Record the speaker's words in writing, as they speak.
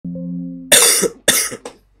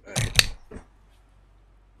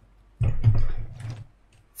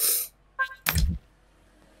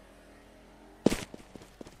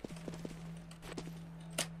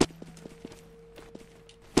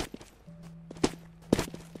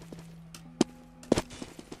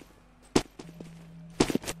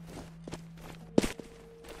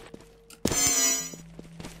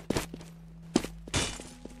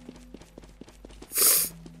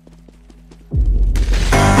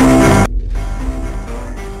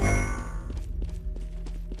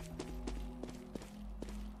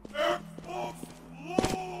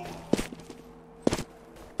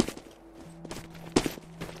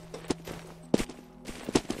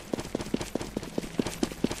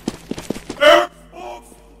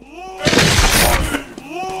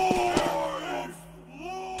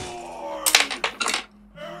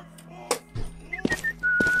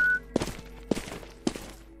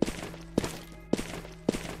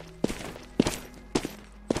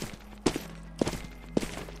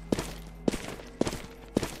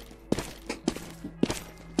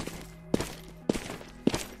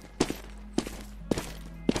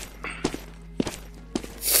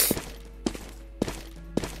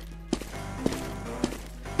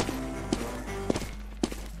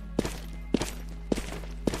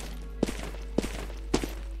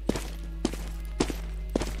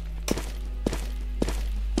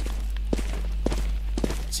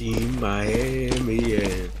Team Miami,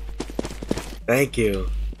 yeah. Thank you.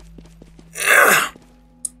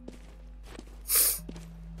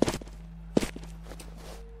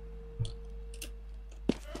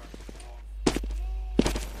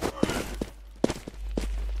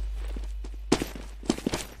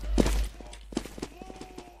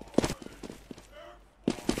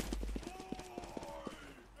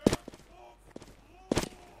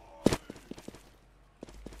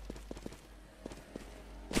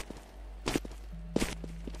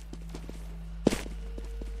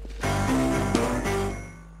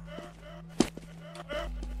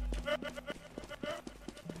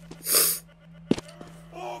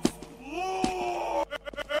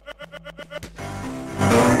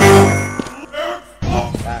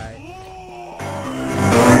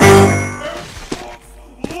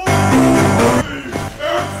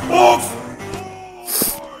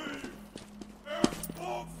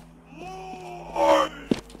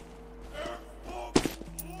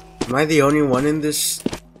 Am I the only one in this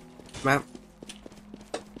map?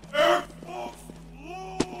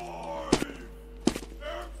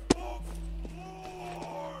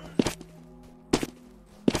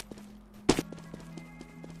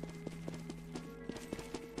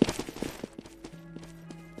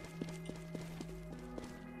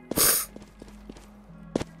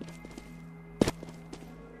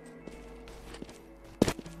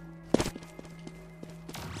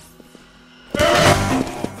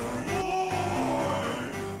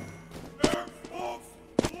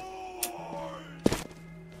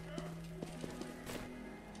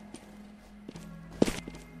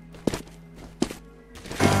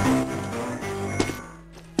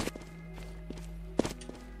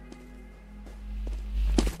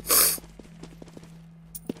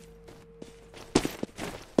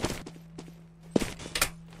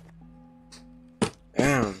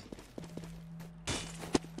 Damn.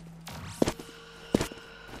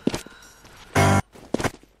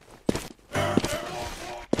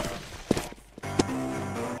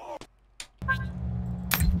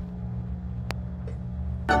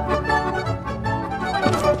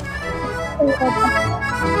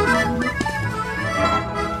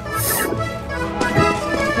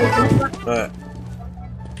 What?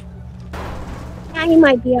 Yeah, he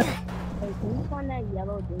might be up. Wait, can you find that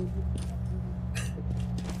yellow daisy?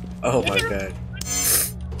 Oh my god.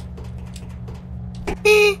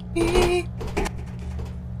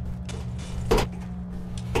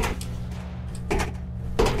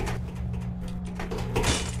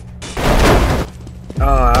 Oh,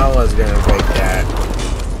 I was gonna break that.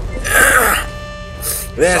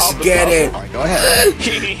 Let's get it. All right, go ahead.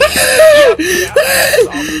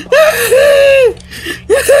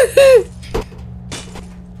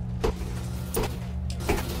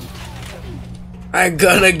 I'm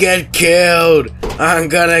gonna get killed. I'm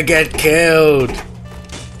gonna get killed.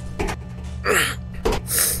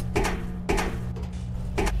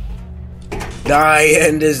 The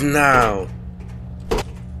end is now.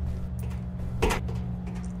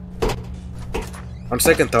 On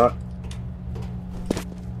second thought.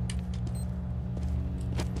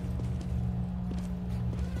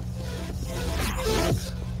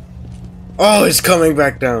 Oh, it's coming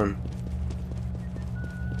back down.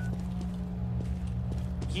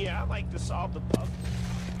 Yeah, I like to solve the puzzle.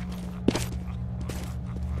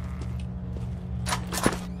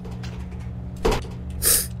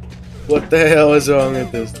 What the hell is wrong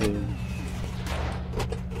with this thing?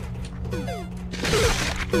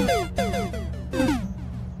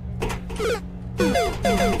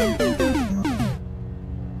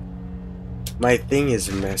 My thing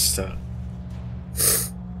is messed up.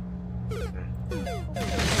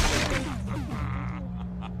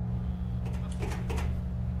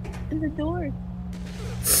 In the door.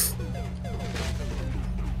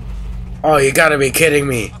 Oh, you gotta be kidding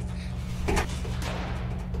me.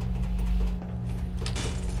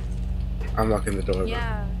 I'm locking the door.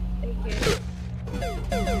 Yeah, thank you.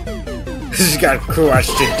 She got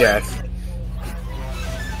crushed to death.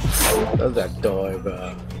 Close that door,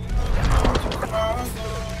 bro.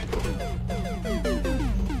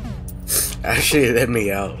 Actually, let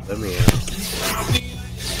me out. Let me out.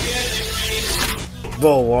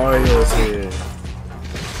 Bro, Wario's here.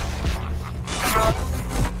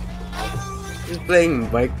 He's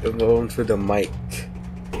playing microphone through the mic.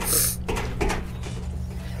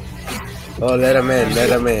 Oh, let him in. Let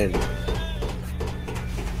him in.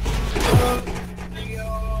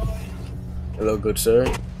 Hello, good sir.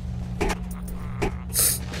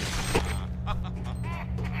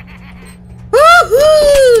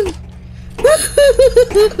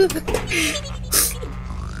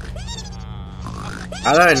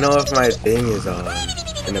 How do I know if my thing is on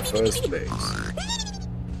in the first place?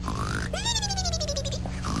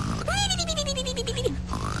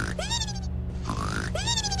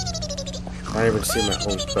 I don't even see my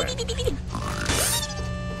own crap.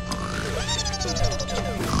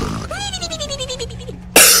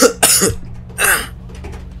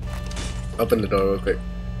 Open the door real quick.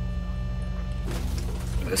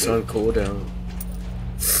 It's on cooldown.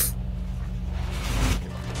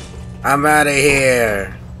 I'm out of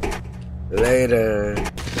here. Later.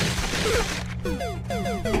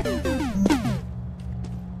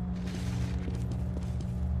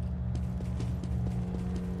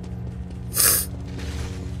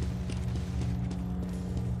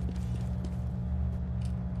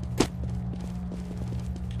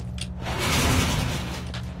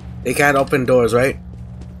 They can't open doors, right?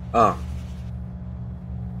 Oh.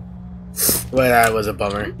 Well, that was a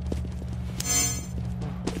bummer.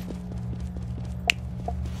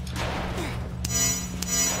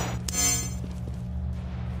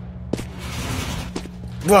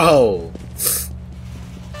 Whoa!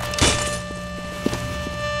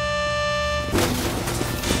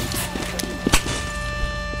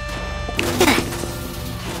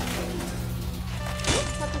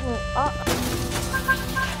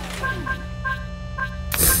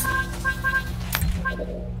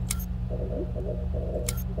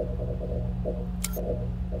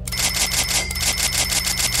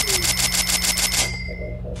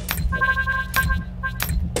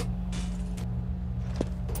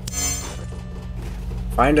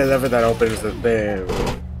 Find a lever that opens the thing.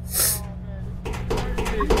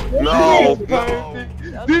 No!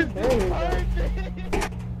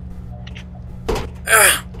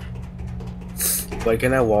 Wait,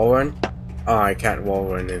 can I wall run? Oh, I can't wall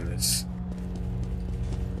run in this.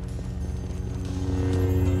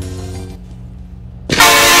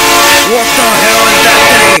 What the hell is that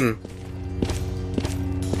thing?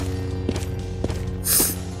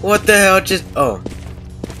 What the hell just... Oh.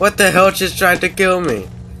 What the hell just tried to kill me?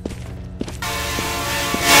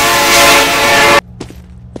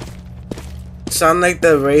 Sound like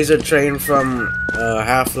the razor train from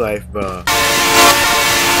Half-Life, bro.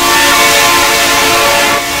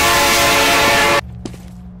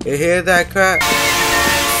 You hear that crap?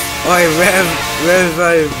 Oh,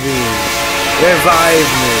 revive me. Revive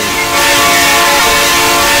me.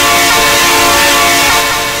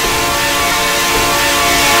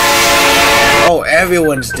 Oh,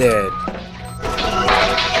 everyone's dead.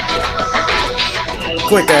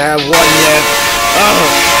 Quick, I have one left. Oh.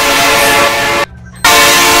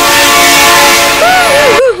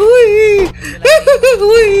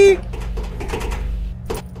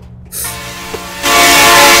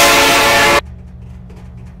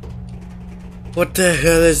 What the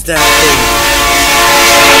hell is that thing?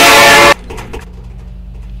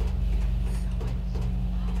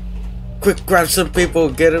 Quick, grab some people,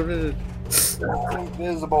 get them.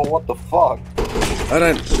 Invisible, what the fuck? I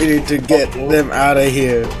don't. We need to get them out of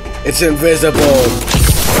here. It's invisible.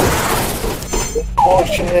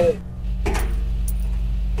 Bullshit.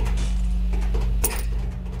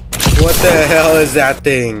 What the hell is that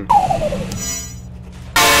thing?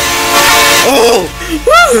 Oh!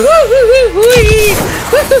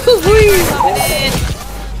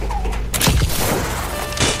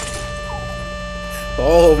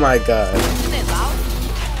 Oh my god. Isn't it loud?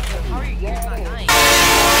 How are you guys not dying?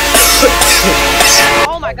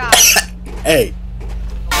 Oh my god. Hey.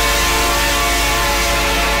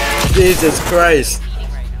 Jesus Christ.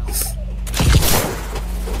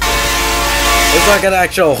 It's like an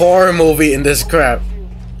actual horror movie in this crap.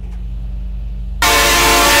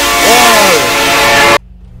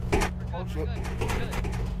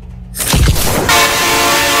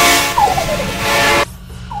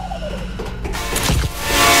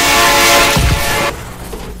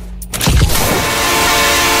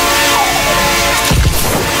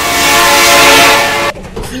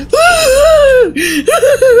 Whoa!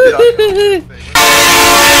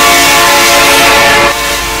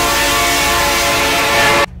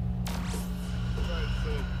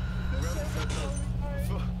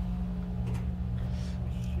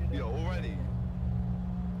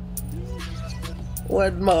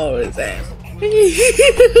 What more is that?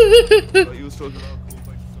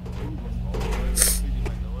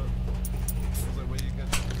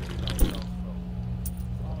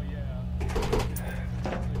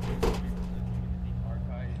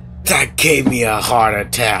 That gave me a heart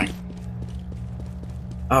attack.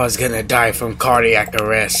 I was gonna die from cardiac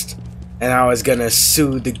arrest, and I was gonna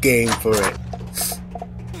sue the game for it.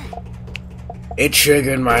 It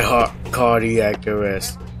triggered my heart cardiac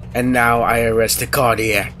arrest, and now I arrest the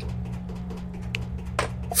cardiac.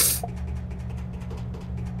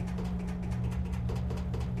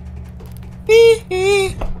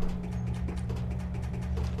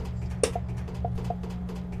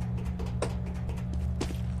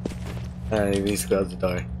 I need these guys to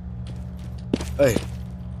die. Hey.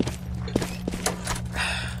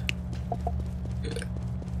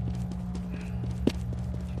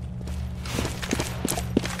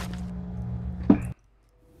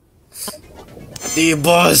 The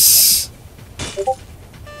boss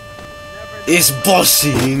is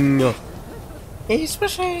bossing. He's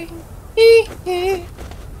bossing.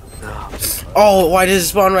 Oh, why does it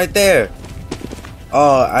spawn right there?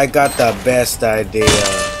 Oh, I got the best idea.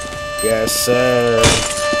 Yes, sir.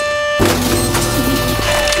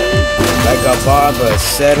 Like a barber,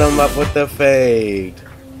 set him up with the fade.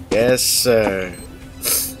 Yes, sir.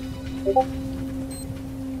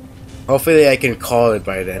 Hopefully I can call it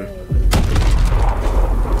by then.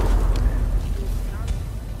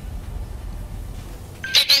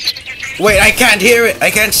 Wait, I can't hear it. I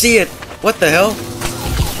can't see it. What the hell?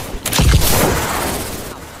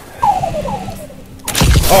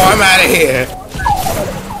 Oh, I'm out of here.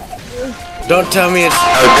 Don't tell me it's...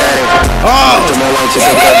 Oh!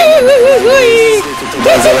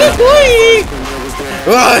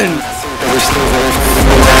 Run!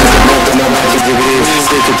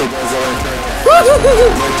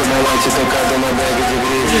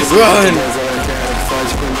 Run!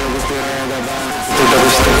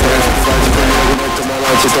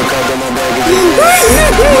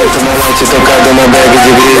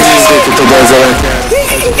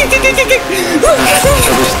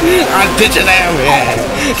 I'm pitching that man.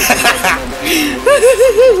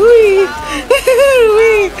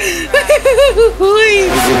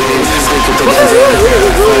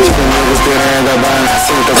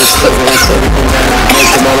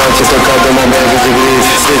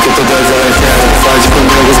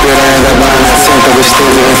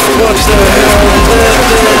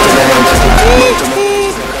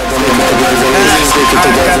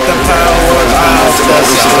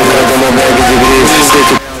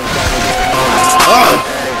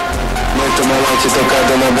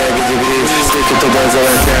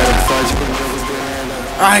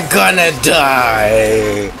 I'm gonna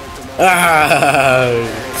die.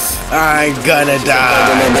 I'm gonna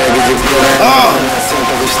die. Oh!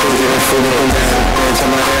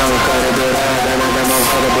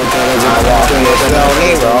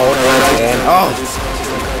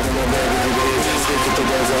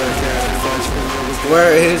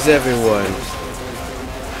 Where is everyone?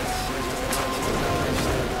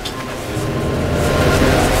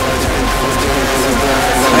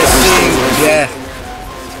 I see death.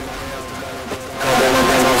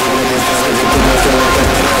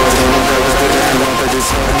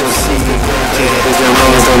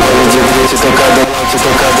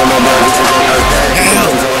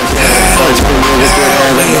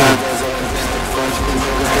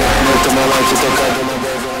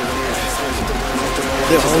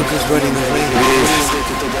 They're all just running away.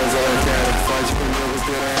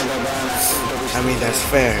 I mean, that's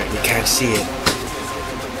fair. You can't see it.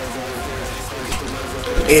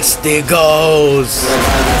 It's the ghost.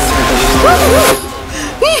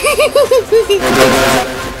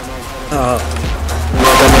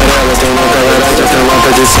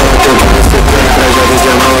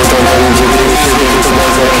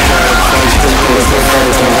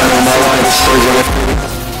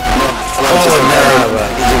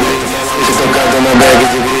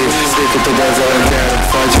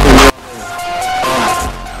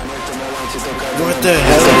 What the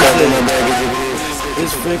hell is this?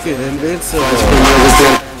 It's freaking invincible.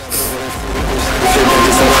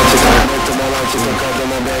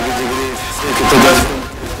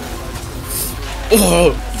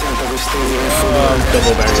 Oh!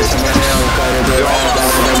 Double barriers.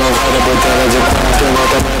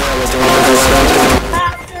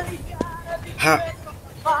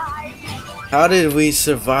 How did we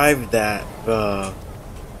survive that, bro?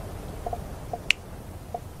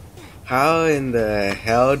 How in the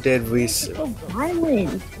hell did we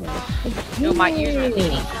violent. No, my ears are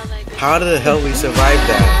bleeding. How the hell we survive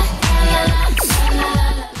that?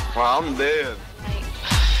 Well, I'm dead.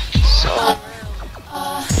 So.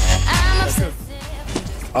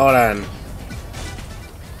 Hold on.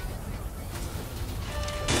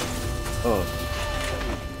 Oh.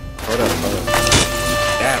 Hold up.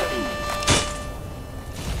 Damn.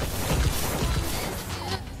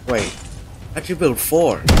 Wait. How'd you build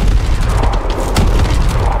 4?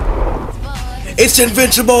 It's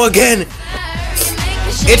invincible again!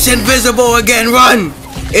 It's invisible again! Run!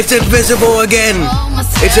 It's invisible again!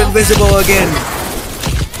 It's invisible again!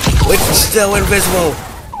 It's still invisible!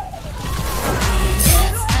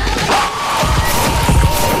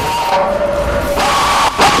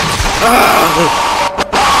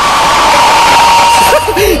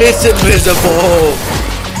 It's invisible!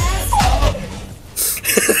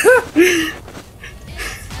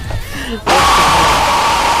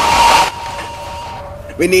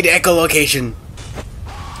 We need echolocation.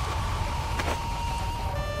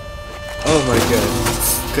 Oh my god.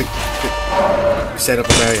 Quick. Set up a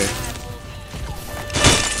barrier.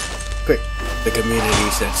 Quick. The community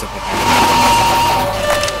sets up a barrier.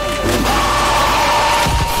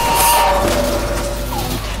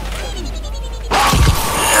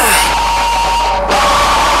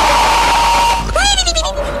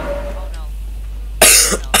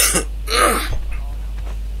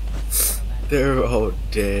 They're all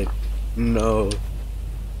dead. No. We're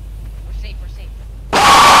safe.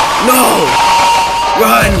 No!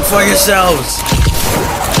 Run for yourselves!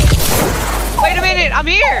 Wait a minute, I'm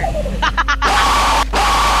here!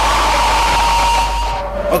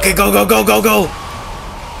 Okay, go!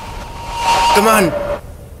 Come on!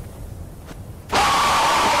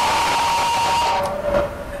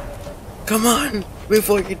 Come on!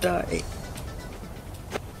 Before you die.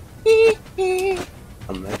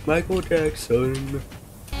 I'm like Michael Jackson.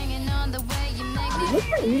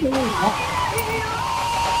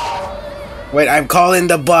 Wait, I'm calling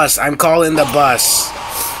the bus.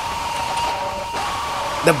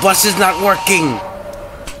 The bus is not working.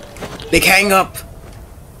 They hang up.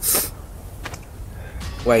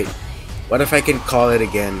 Wait, what if I can call it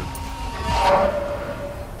again?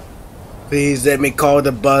 Please let me call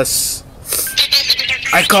the bus.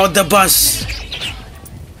 I called the bus.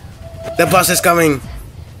 The bus is coming.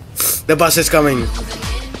 The bus is coming.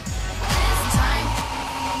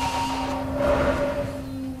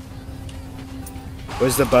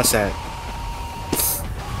 Where's the bus at?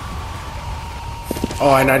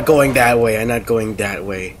 Oh, I'm not going that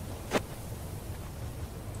way.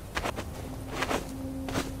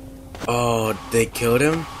 Oh, they killed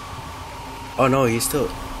him? Oh no, he's still...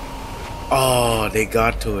 Oh, they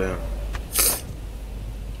got to him.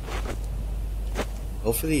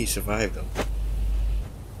 Hopefully he survived though.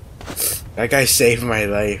 That guy saved my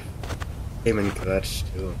life. Came in clutch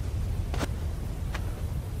too.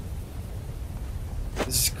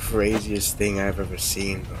 This is the craziest thing I've ever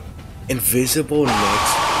seen, bro. Invisible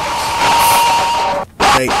next.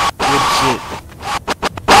 Like, legit.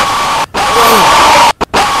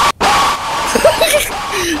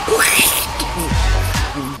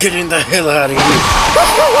 Getting the hell out of here.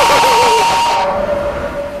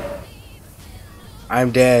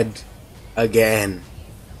 I'm dead. Again.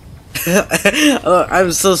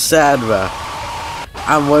 I'm so sad, bro.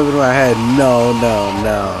 I'm waving my head. No.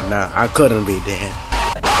 I couldn't be dead.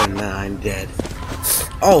 But now I'm dead.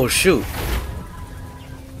 Oh, shoot.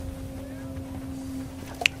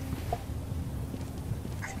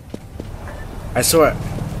 I swear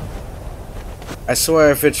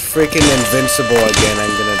if it's freaking invincible again,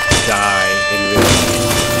 I'm gonna die in real life.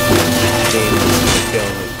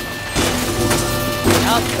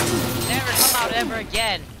 Never come out ever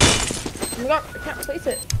again. Oh my god, I can't place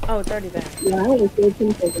it. Oh, it's already there.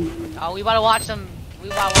 Oh, we wanna watch some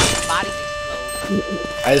bodies explode.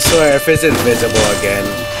 I swear if it's invisible again.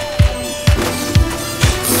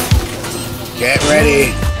 Get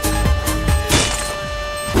ready.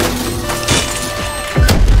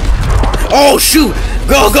 Oh shoot!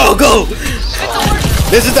 Go!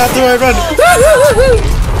 This is not the right run.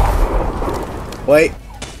 Wait.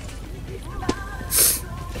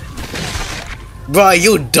 Bro,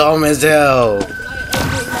 you dumb as hell.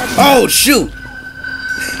 Oh, shoot.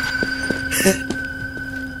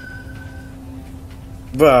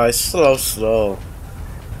 Bro, it's slow.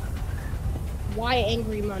 Why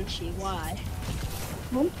angry Munchie? Why?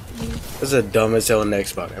 This is a dumb as hell next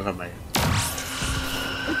spot. Never mind.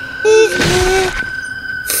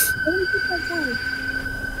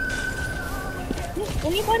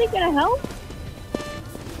 Anybody gonna help?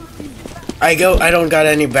 I don't got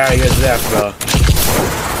any barriers left, bro.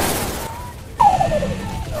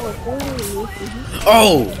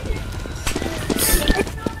 Oh!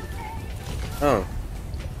 Oh.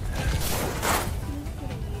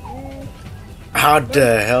 How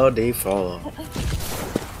the hell did he fall?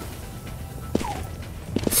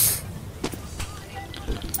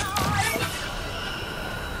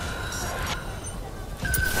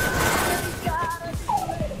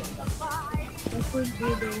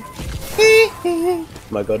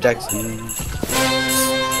 Michael Jackson.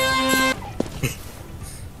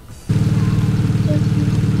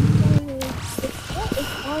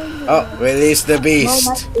 Oh, release the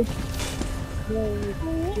beast.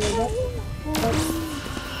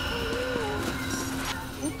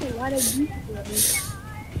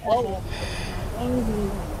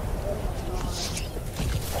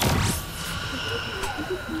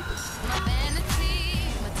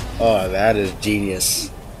 Oh, that is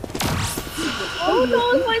genius. Oh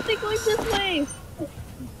no, why is it going this way?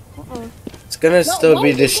 It's gonna still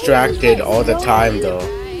be distracted all the time though.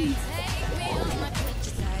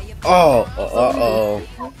 Oh, uh-oh.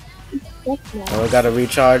 Oh, we gotta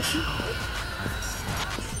recharge.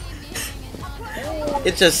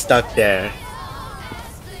 It's just stuck there.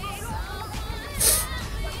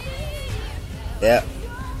 Yeah.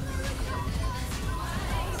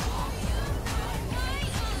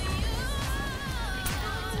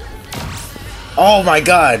 Oh my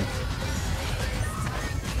god.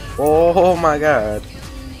 Oh my god.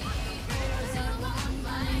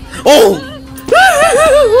 Oh!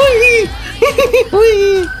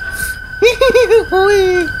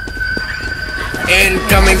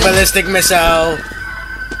 Incoming ballistic missile.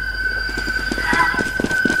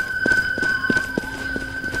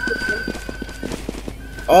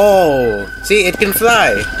 Oh, see, it can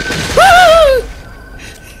fly.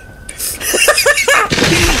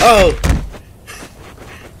 Oh.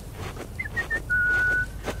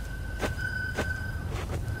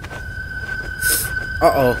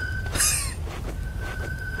 Uh-oh.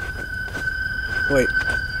 Wait.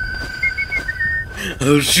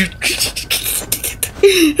 Oh shoot.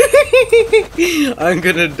 I'm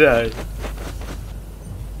gonna die.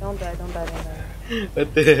 Don't die.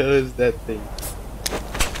 What the hell is that thing?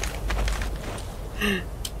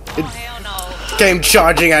 Oh, hell no. Came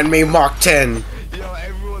charging at me, Mark 10. Yo,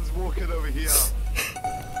 everyone's walking over here.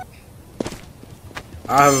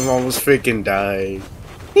 I'm almost freaking dying.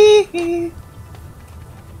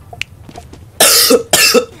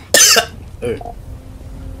 Oh,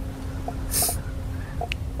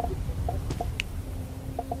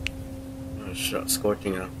 shot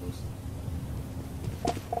scorching apples.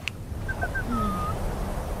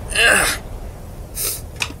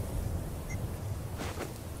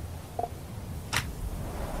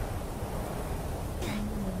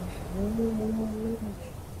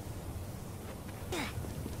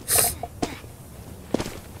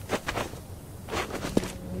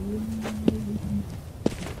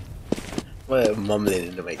 What mumbling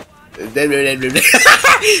in the mic?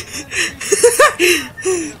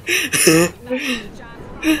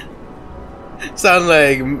 Sounds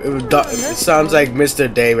like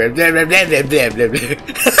Mr. David.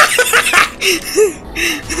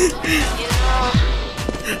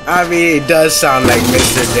 I mean, it does sound like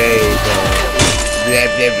Mr. Dave.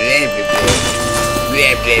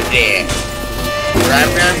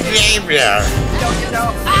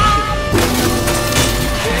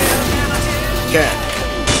 Cat.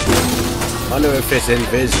 Wonder if it's in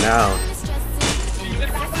Viz now.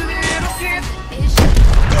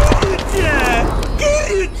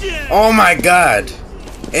 Oh my god!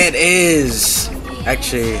 It is!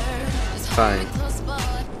 Actually, fine.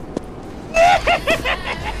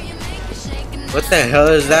 What the hell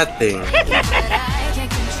is that thing?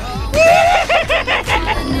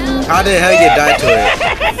 How the hell you die to it?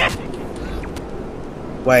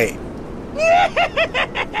 Wait.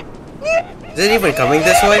 Is it even coming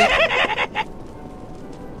this way?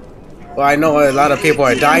 Well, I know a lot of people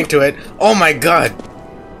are dying to it. Oh my god!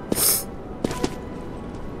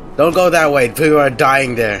 Don't go that way. People are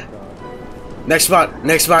dying there. Next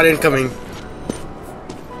spot incoming.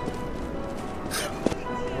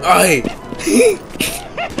 Aye.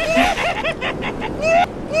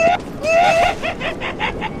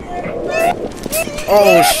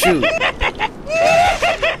 Oh shoot.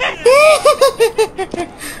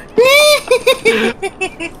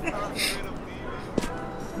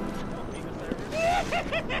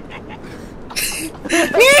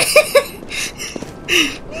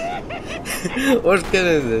 What skin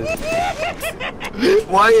is this?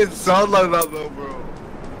 Why it sound like that though, bro?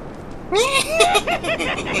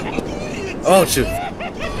 Oh shoot.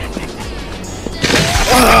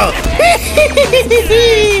 Oh.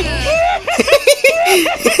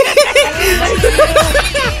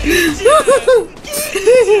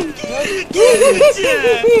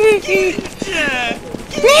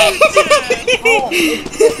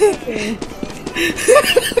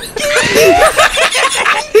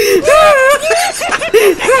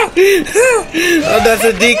 Oh, that's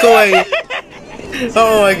a decoy.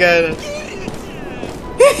 Oh my god.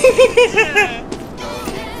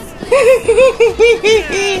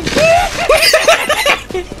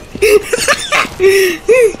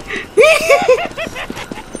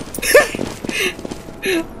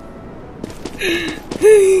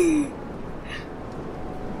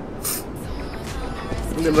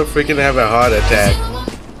 I'm gonna freaking have a heart attack.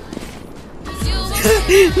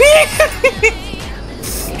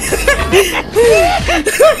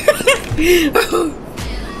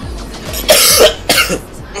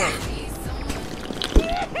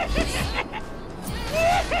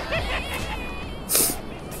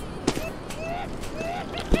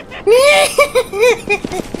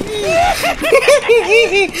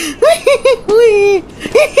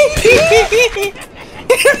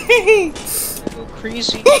 Go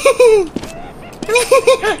crazy.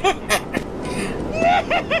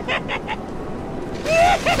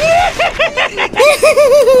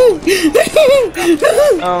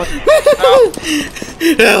 Oh,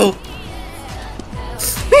 no.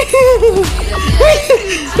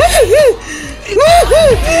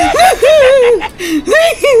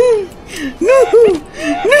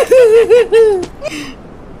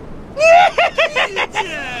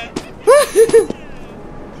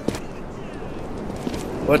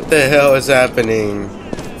 What the hell is happening?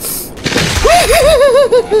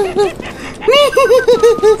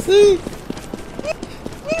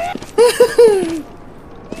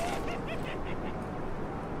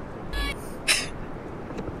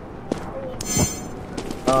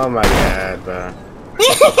 Oh my god, bro.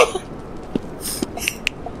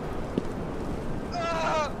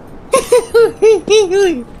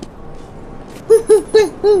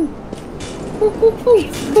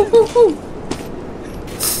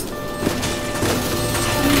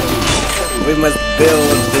 We must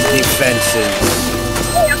build the defenses.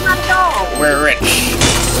 We're rich.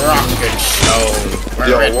 Rock and stone.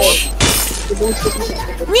 We're rich.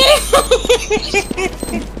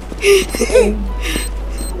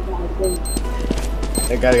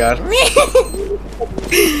 I got it.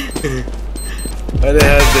 What the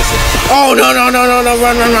hell is this? Oh no no no no no!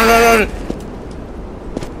 Run run run run run!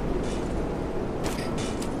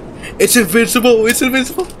 It's invincible! It's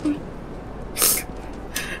invincible!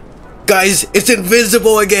 Guys, it's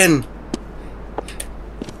invisible again!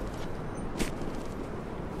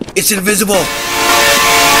 It's invisible!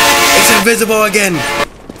 It's invisible again!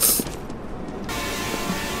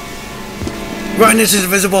 Run, it's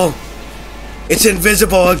invisible! It's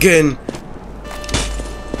invisible again!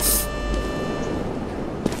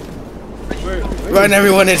 Run,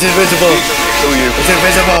 everyone, it's invisible! It's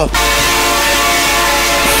invisible!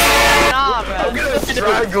 I'm gonna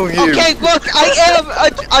strangle you! okay, look,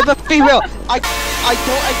 I'm a female. I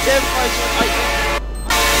don't identify as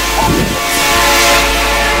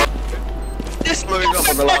this. Following up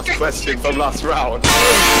on the last question from last round. I'm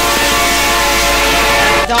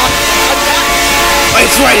not.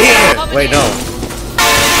 It's right here! Wait, no.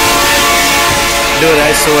 Dude,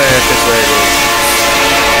 I swear it's right here.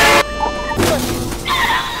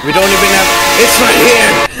 We don't even have... It's right here!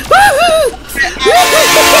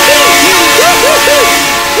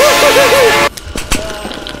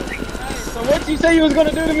 So what you say you was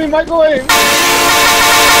gonna do to me, microwave?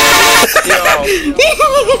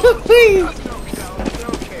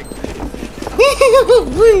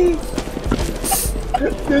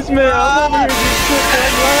 This man, I'm over here just sitting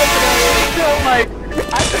there laughing at it. I'm like,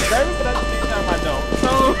 I deserve it, but at the same time I don't. So,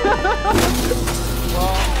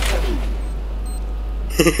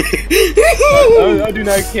 I do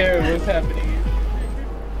not care what's happening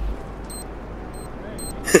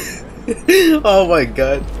here. Oh my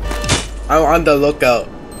god. I'm on the lookout.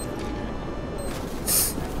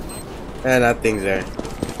 And that thing's there.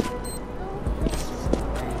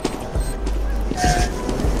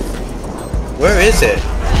 Where is it?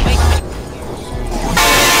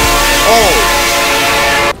 Oh!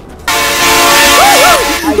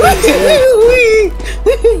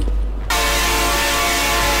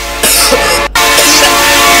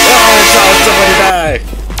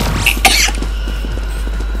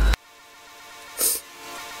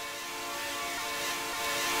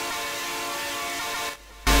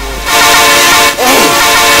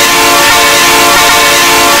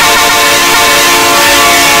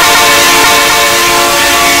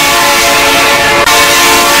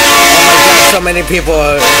 so many people.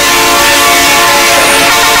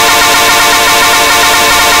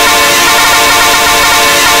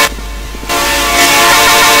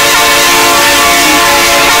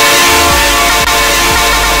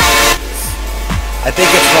 I think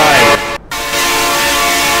it's fine.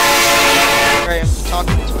 Sorry, I'm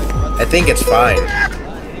talking to my brother. I think it's fine.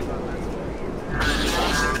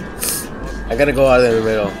 I gotta go out in the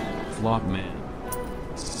middle. Flop man.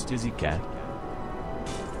 Stizzy cat.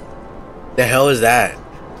 The hell is that?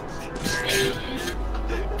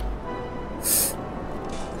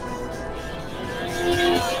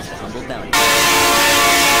 Tumble down.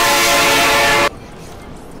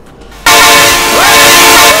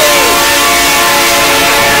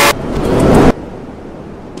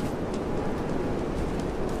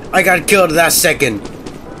 I got killed that second.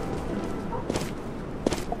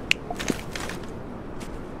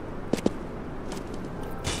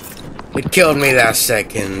 It killed me that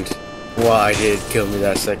second. Why did it kill me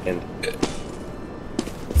that second?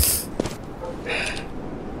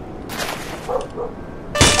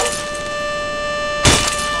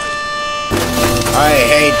 I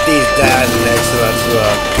hate these guys next to us.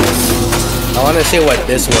 I want to see what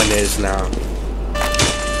this one is now.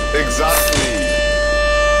 Exactly.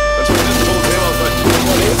 That's what I just told him. I was like,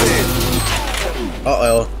 what is it?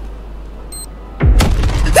 Uh-oh.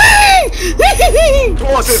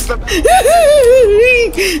 What is the...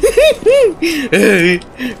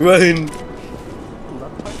 Run.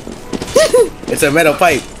 It's a metal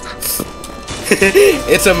pipe.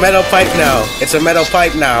 It's a metal pipe now. It's a metal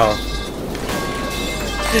pipe now.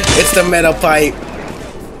 It's the metal pipe.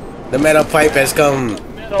 The metal pipe has come.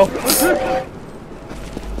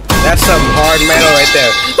 That's some hard metal right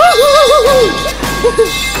there.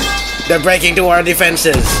 They're breaking through our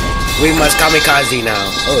defenses. We must kamikaze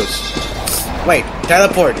now. Oh, wait,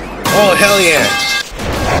 teleport. Oh, hell yeah.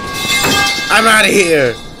 I'm out of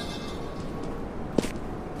here.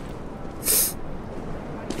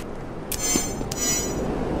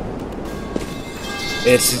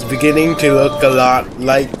 It's beginning to look a lot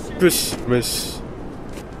like Christmas.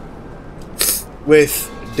 With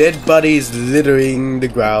dead bodies littering the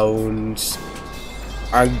grounds.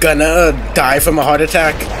 I'm gonna die from a heart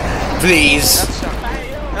attack. Please.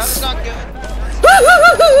 That's not good.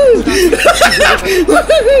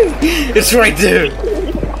 It's right there.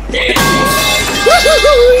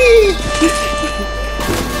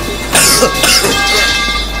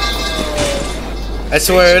 I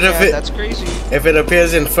swear That's crazy. if it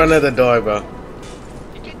appears in front of the door, bro.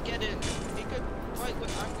 You could get in. You could. Wait,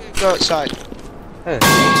 I'm gonna go outside. Huh.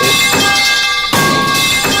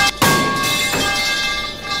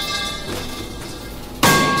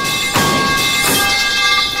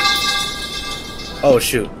 Oh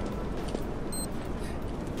shoot.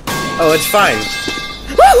 Oh, it's fine.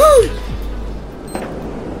 Oh,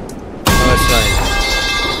 it's fine.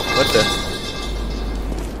 What the?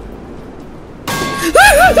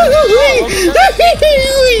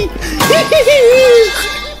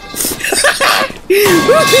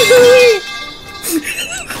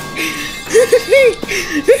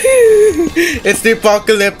 It's the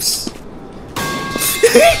apocalypse.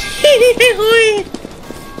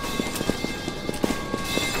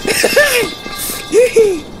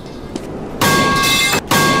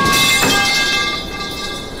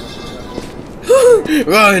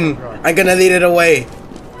 Run! I'm gonna lead it away.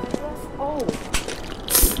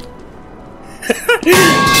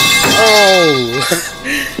 Oh!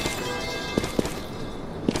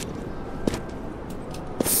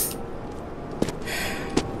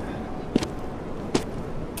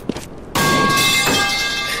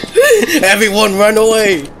 Everyone run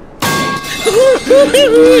away!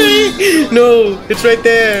 No, it's right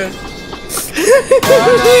there.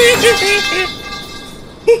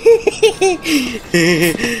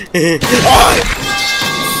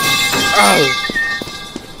 Oh.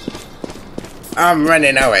 I'm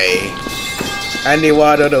running away. I need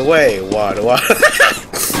water the way. Water.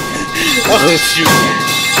 Oh shoot.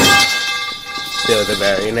 Till the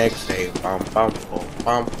very next day. Bum bum bum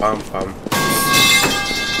bum bum bum.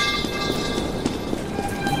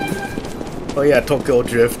 Oh yeah, Tokyo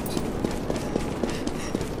Drift.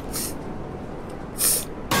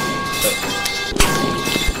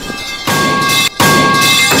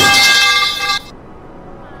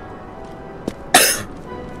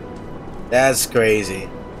 That's crazy.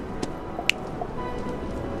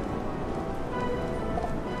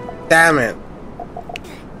 Damn it.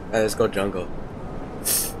 Let's go jungle.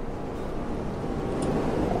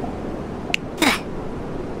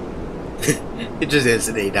 It just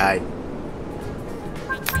instantly died.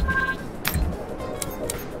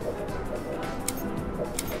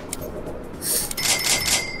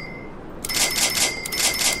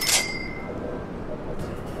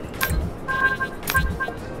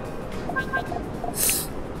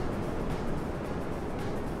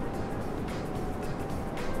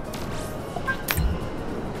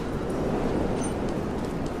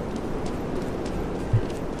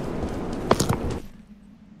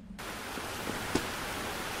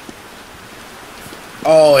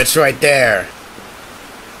 Oh, it's right there.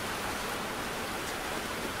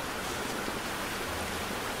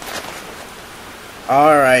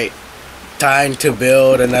 Alright. Time to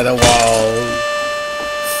build another wall.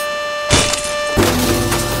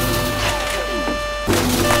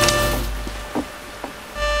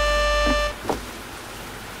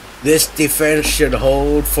 This defense should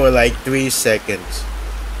hold for like 3 seconds.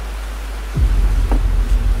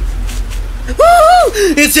 Woo!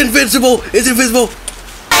 It's invincible! It's invincible!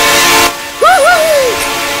 Woo-hoo!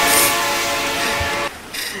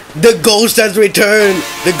 The ghost has returned!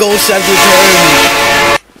 The ghost has returned!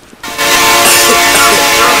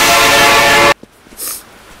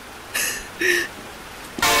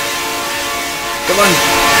 Come on!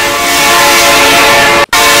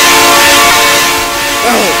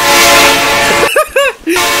 Oh!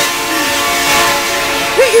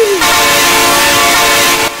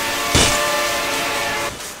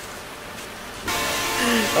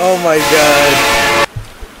 Oh my god.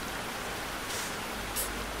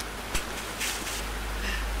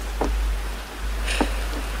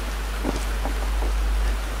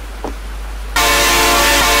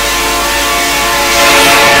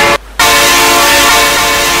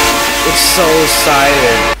 It's so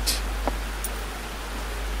silent.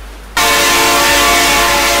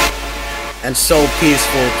 And so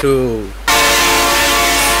peaceful too.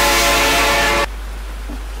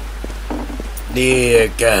 Dear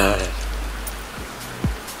God.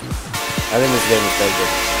 I think this game is so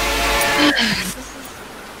good.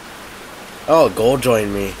 Oh, Gold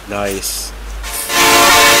joined me. Nice.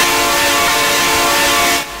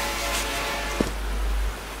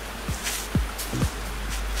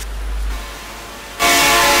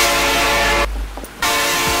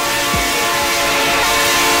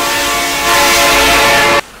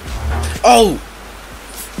 Oh!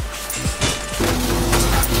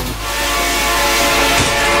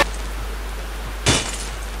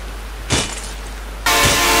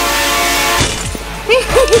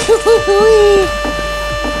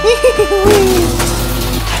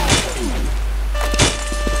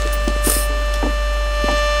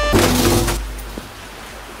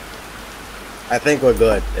 I think we're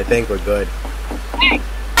good. I think we're good.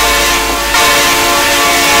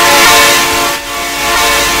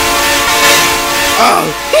 Oh!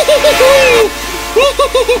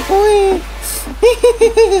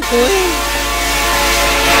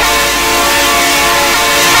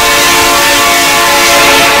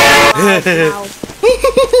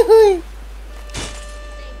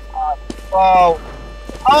 Oh.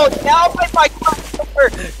 Oh, now my mic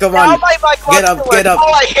works. Come Now on. my mic Get up, works. get up.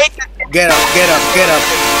 Oh, I hate this. Get up, get up, get up.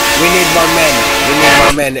 We need more men. We need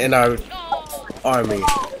more men in our army.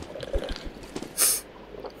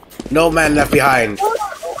 No man left behind.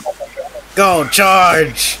 Go,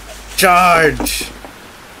 charge! Charge!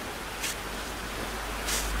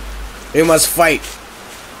 We must fight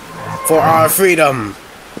for our freedom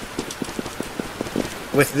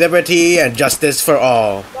with liberty and justice for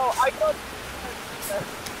all. No, I don't.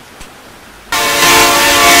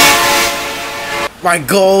 My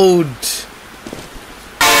gold!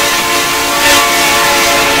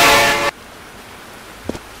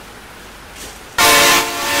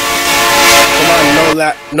 Come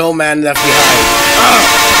on, no man left behind. Ah!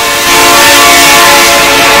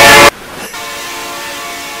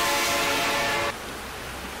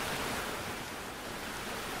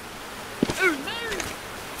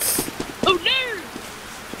 Oh no!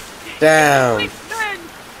 Damn.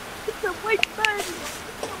 It's a white man!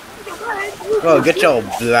 Bro, get your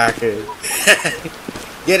black ass.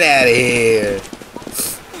 Get out of here.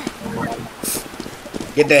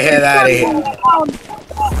 Get the hell out of here.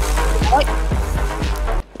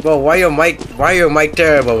 Bro, why your mic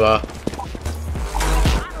terrible, bro?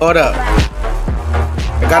 Hold up.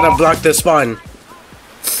 I gotta block the spawn.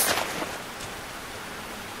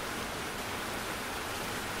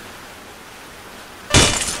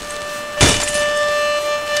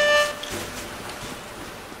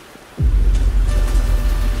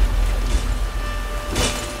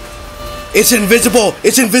 It's invisible!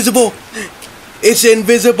 It's invisible! It's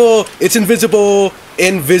invisible! It's invisible!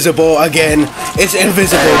 Invisible again! It's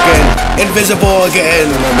invisible again! Invisible again!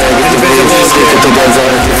 Invisible again!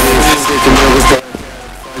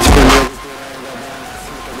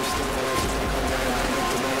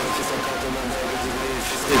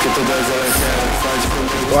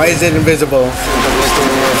 Why is it invisible?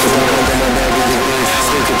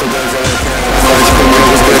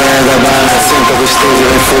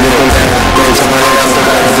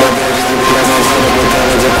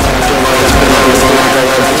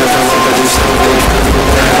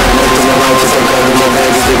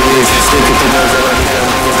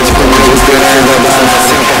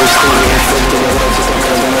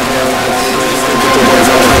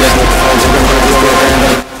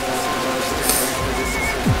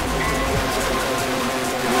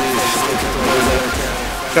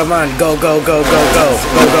 Come on, go, go, go, go, go,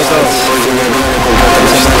 go, go, go.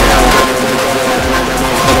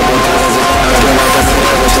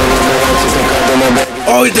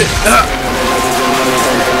 Oh, he did.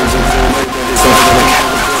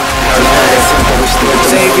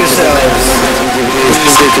 Save yourselves.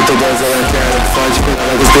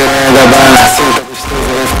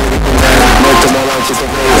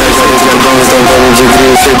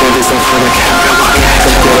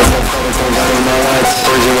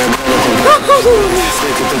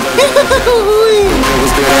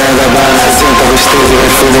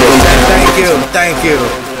 Thank you, thank you.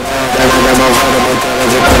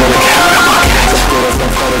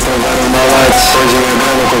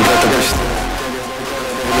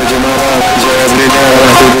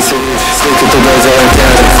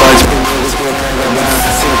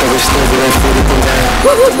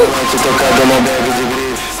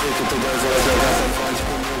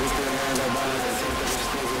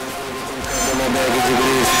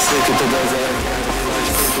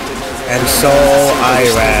 And so I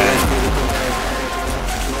ran.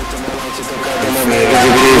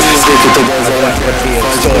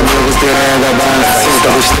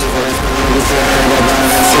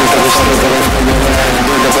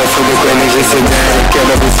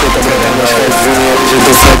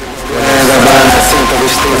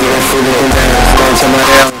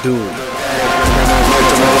 Dude.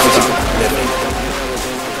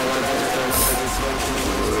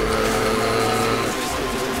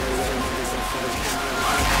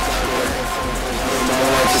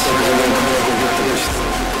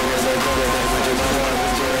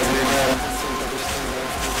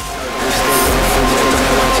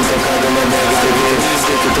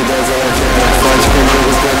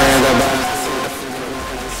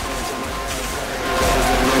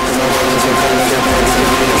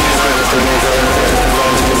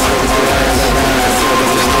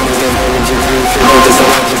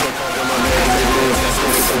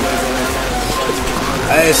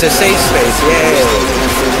 It's a safe space, yay!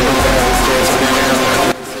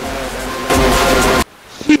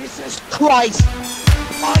 Jesus Christ!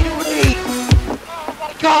 Finally! Oh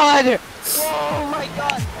my god! Oh my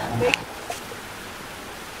god!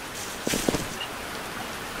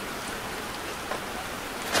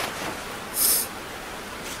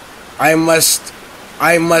 I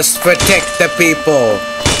must protect the people.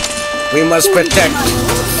 We must protect.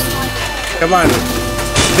 Come on,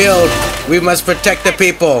 build. We must protect the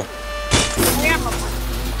people.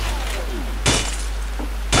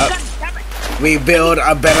 We build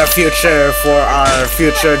a better future for our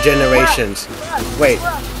future generations. Wait,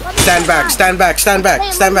 stand back, stand back, stand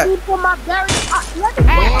back, stand back.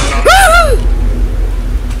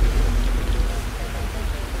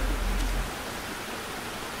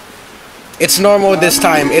 It's normal this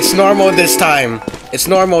time. It's normal this time. It's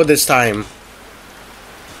normal this time.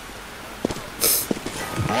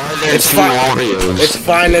 It's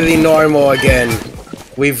finally normal again.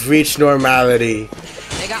 We've reached normality.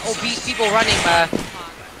 They got obese people running, man.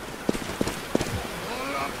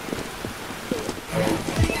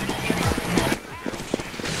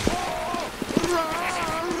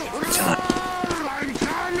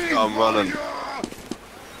 I'm running.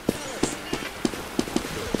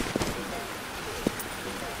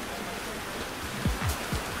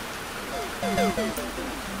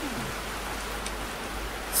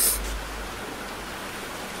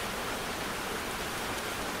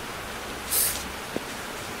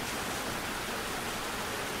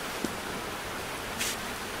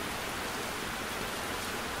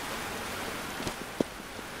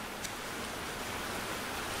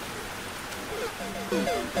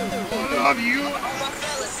 Love you.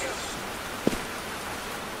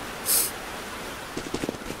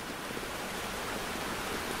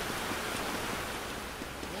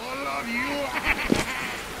 All of you.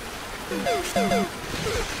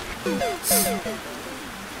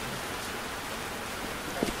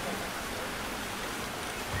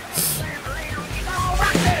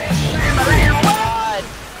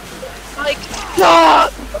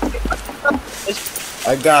 God!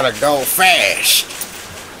 I gotta go fast.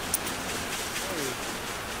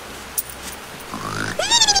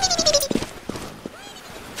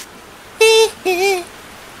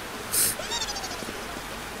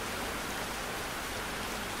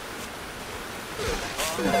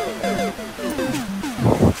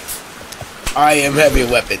 I am heavy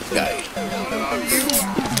weapons guy.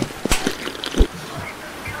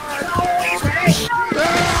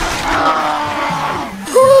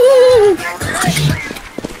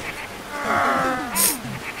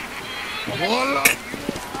 All of you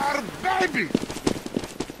are baby.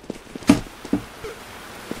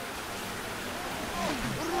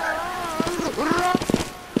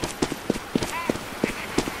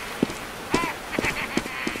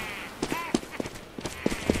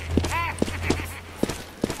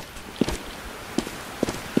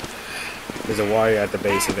 There's a wire at the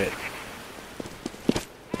base of it.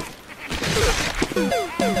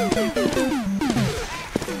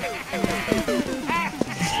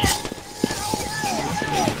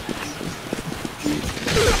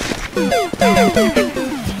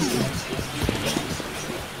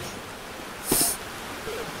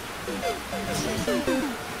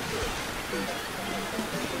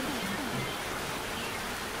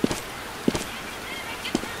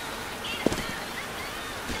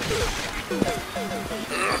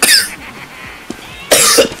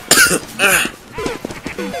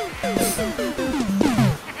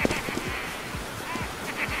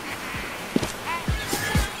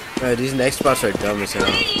 These next spots are dumb as hell.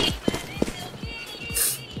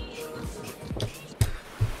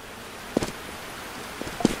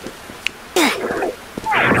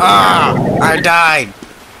 Ah! I died!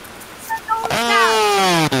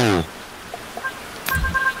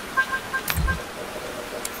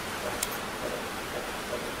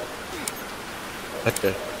 What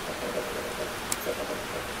the?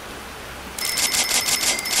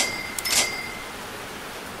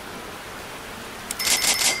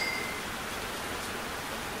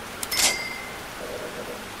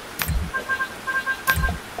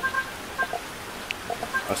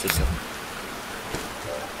 I'll see something.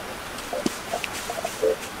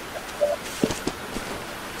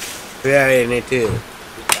 Yeah, in it too.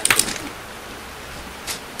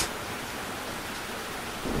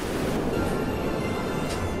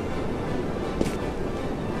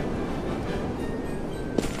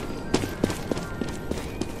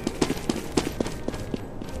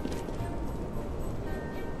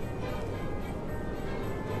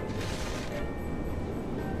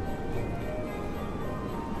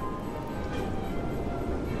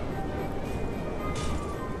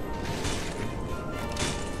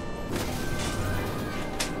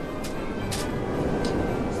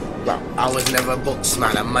 I was never book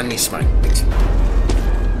smart, I'm money smart.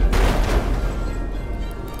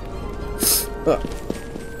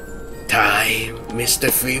 Time,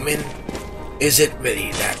 Mr. Freeman? Is it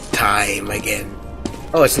really that time again?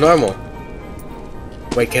 Oh, it's normal.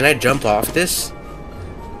 Wait, can I jump off this?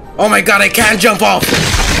 Oh my god, I can't jump off!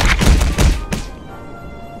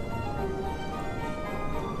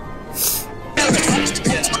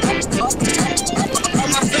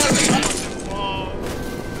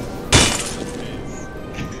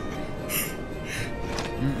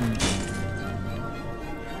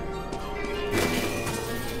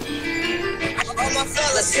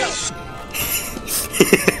 Let's go.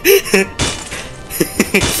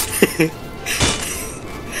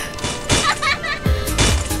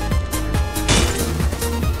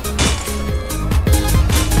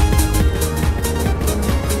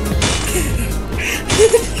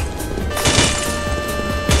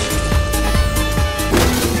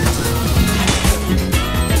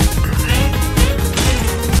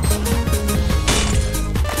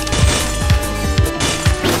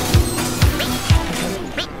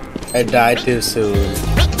 I died too soon.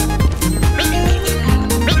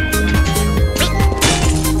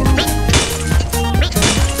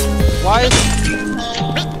 Why is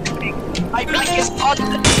My mic is on.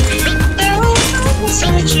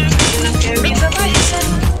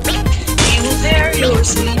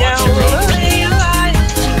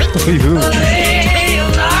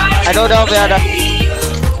 I don't know, man.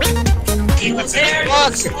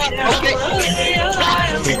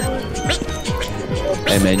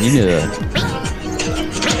 Hey man, you need to.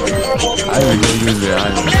 I really use your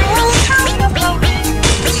eyes.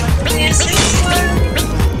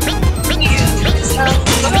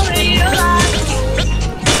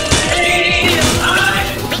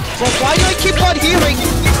 Well, why do I keep on hearing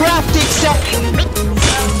crafting sound?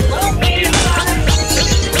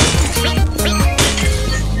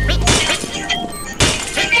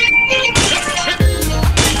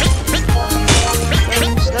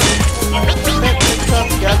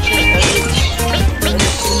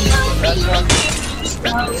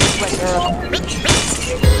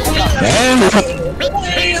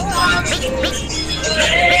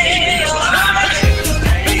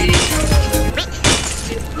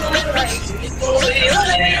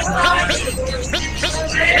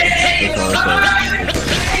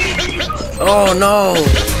 Oh no!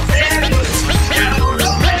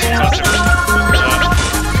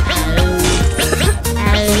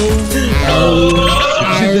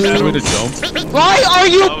 Why are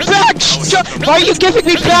you back? Why are you giving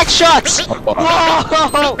me back shots?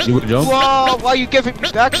 Whoa! You would jump? Whoa! Why are you giving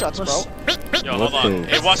me back shots, bro? Yo, hold on.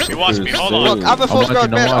 Hey, watch me, hold on. Look, I'm a full grown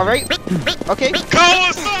man, alright? Okay?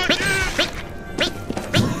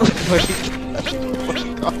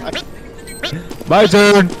 My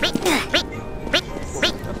turn!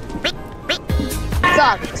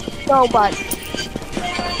 No, but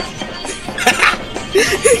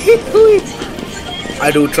I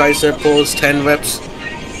do tricep pulls, 10 reps,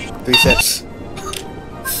 3 sets.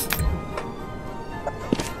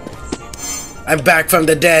 I'm back from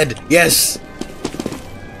the dead. Yes.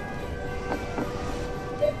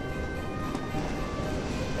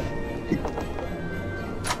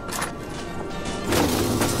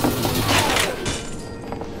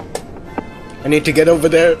 I need to get over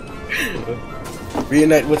there.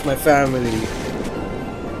 Reunite with my family.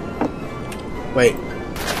 Wait.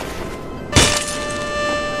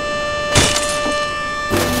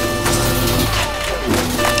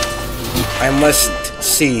 I must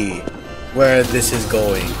see where this is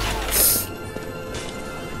going.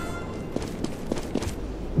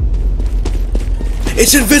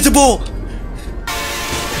 It's invisible!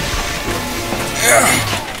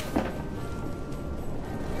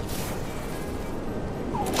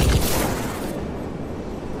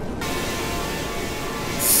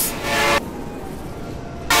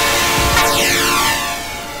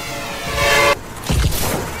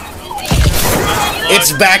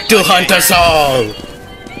 It's back to hunt us all!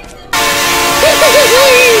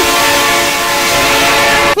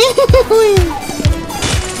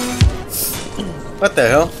 What the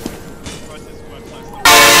hell?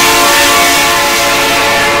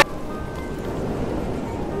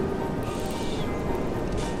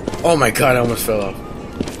 Oh my god, I almost fell off.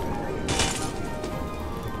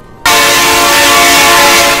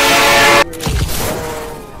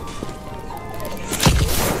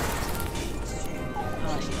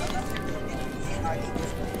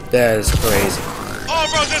 That is crazy. Oh,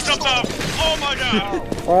 bro, just jumped off. Oh my god.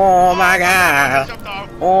 Oh my god. Jumped off.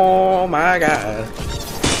 Oh my god.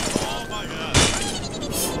 Oh my god.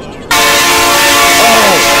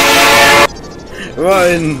 Oh!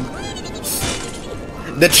 Run!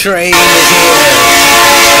 The train is here.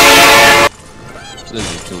 This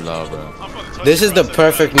is too loud, bro. This is the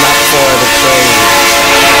perfect map for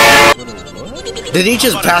the train. Did he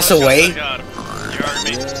just pass away? You heard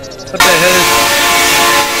me? What the hell?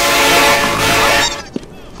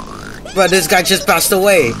 Bruh, this guy just passed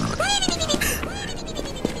away.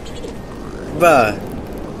 Bruh.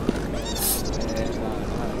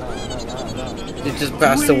 He just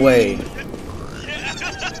passed away.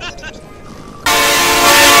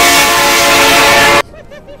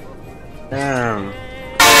 Damn.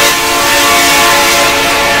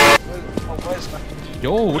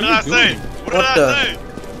 Yo, What what did are I you say? doing? What What did the? I say?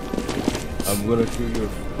 I'm gonna kill your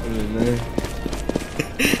man.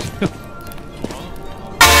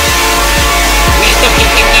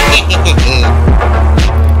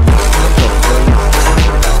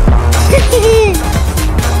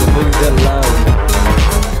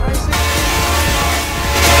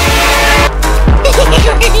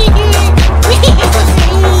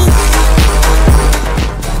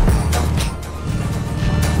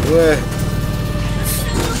 Where?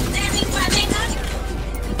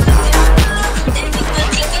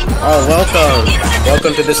 Oh, welcome!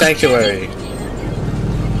 Welcome to the sanctuary.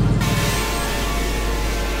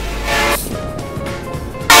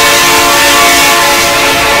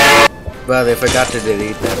 Well, they forgot to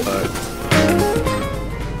delete that part.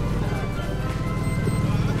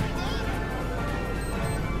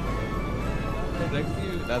 Next to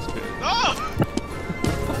you? That's good. No!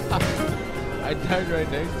 I died right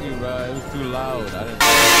next to you, bro. It was too loud. I didn't.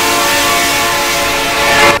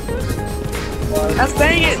 that's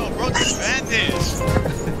dang it. Oh, bro, this bandage.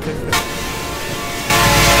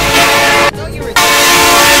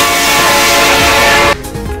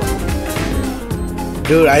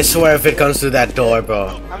 Dude, I swear if it comes through that door,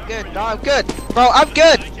 bro. I'm good. No, I'm good. Bro, I'm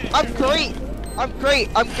good. I'm great. I'm great.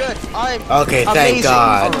 I'm good. I'm Okay, thank amazing.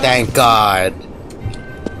 God. Alright. Thank God.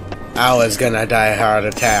 I was gonna die heart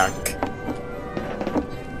attack.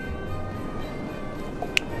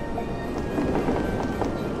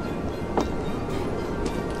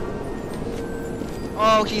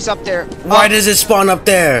 Oh, he's up there. Why does it spawn up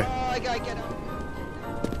there? Oh, I gotta get him.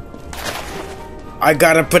 I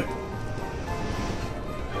gotta put...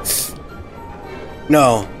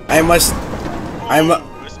 No, I must...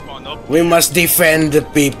 Respawn up. We must defend the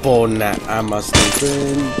people now. I must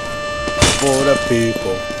defend for the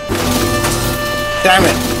people. Damn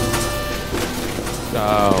it!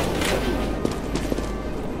 No.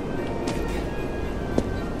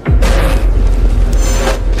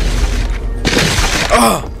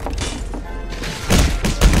 Oh!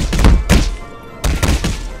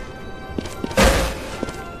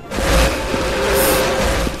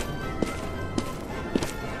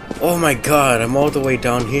 Oh my god, I'm all the way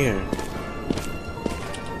down here.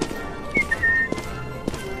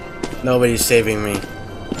 Nobody's saving me.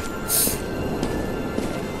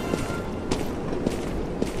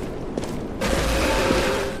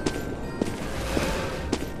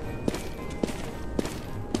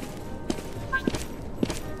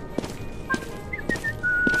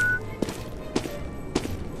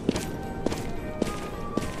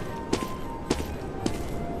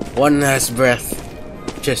 One last breath,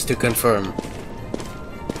 just to confirm.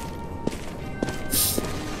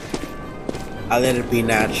 I'll let it be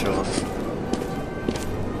natural.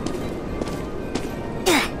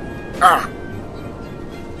 Ah!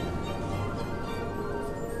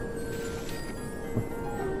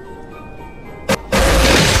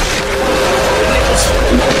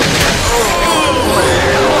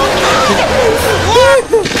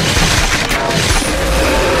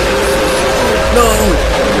 No!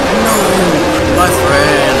 No! My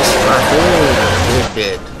friends! My food! They're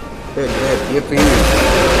dead. They're dead. Yippee!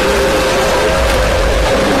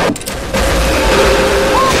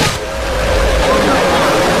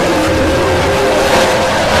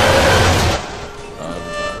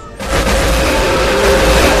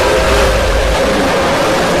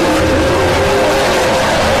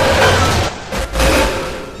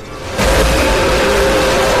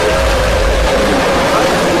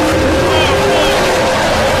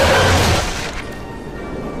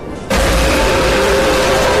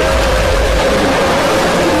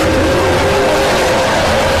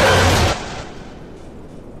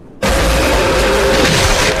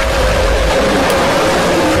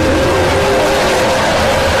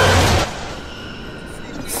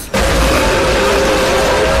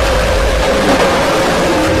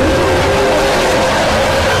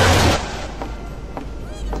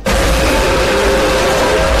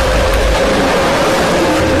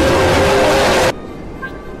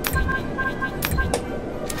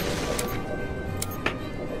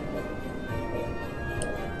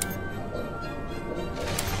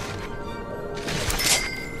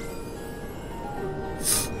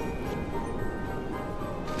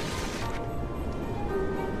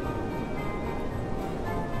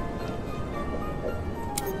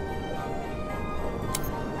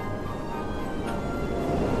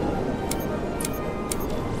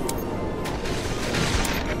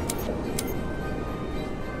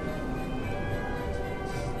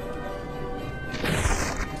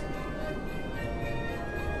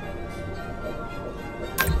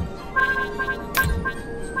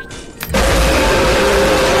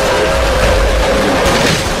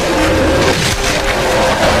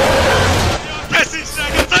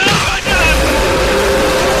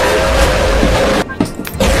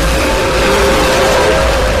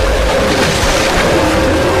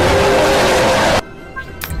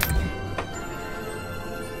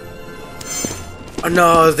 Oh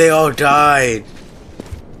no, they all died.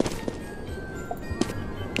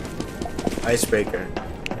 Icebreaker.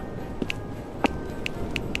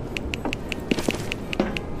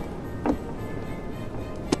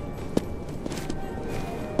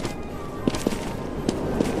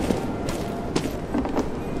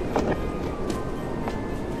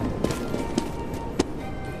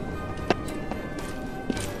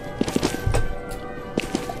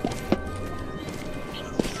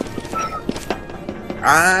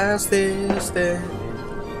 I still stand.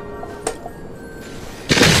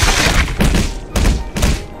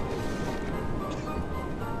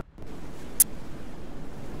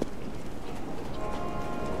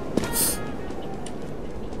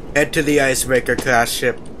 Head to the Icebreaker class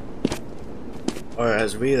ship, or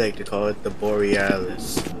as we like to call it, the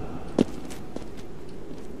Borealis.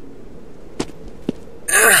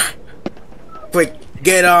 Quick,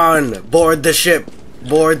 get on! Board the ship!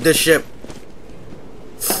 Board the ship!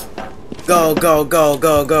 Go, go, go,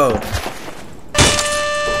 go, go!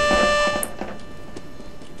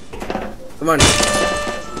 Come on.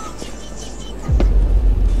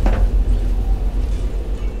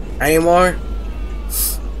 Any more?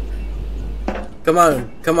 Come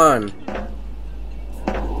on, come on.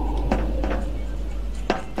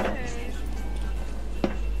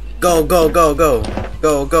 Go, go, go, go.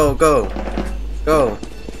 Go, go, go. Go.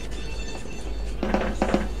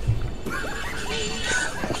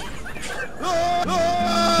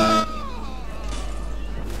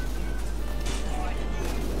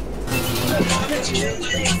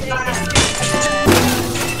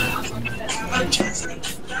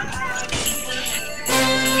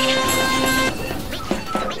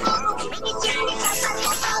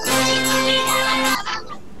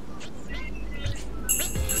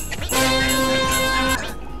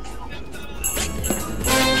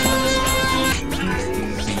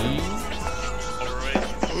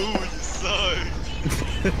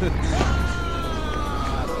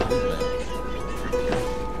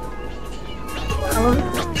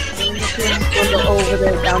 Over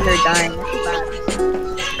there, down there dying.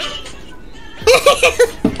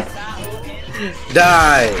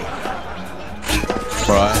 Die!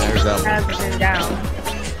 Right, there's that one. Has been down.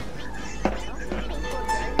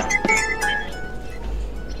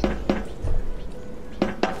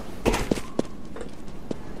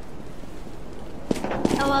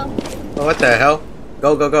 Oh, what the hell?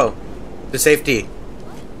 Go, go, go. To safety.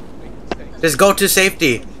 Just go to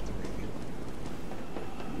safety.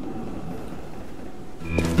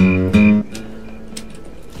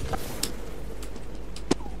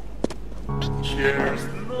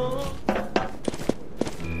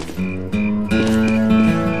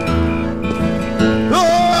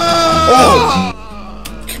 Oh!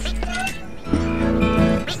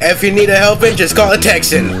 If you need a helping, just call a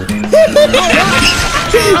Texan.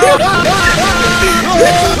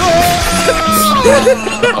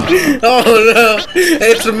 Oh no!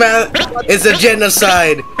 It's a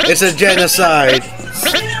genocide. It's a genocide.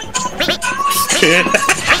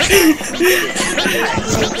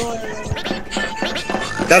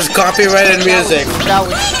 That's copyrighted music.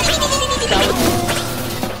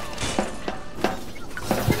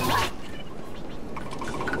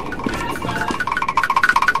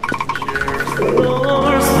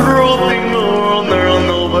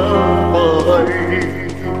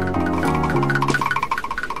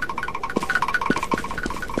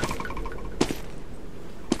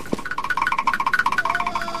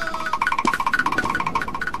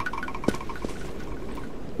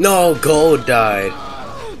 No, Gold died.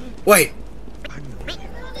 Wait.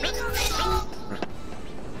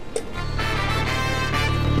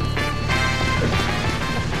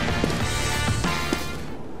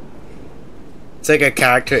 It's like a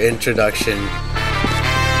character introduction.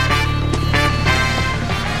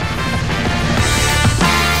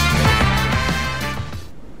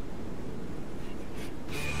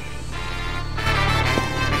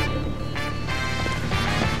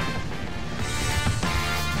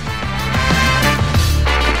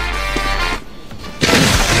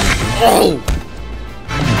 Oh!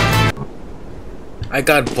 I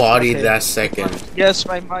got bodied that second. Yes,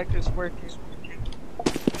 my mic is working.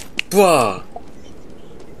 Bruh.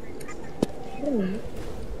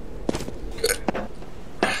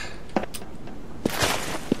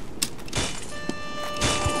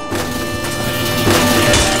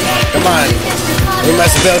 Come on. We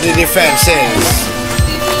must build the defenses.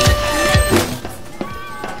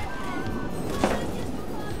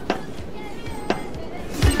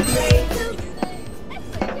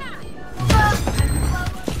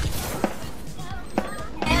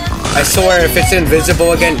 I swear if it's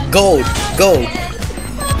invisible again, gold, gold.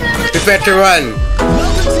 Prepare to run.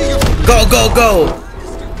 Go, go, go.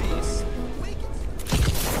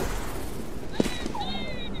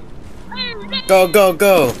 Go, go,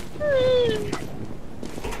 go.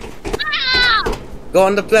 Go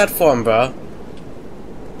on the platform, bro.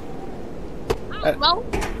 Well,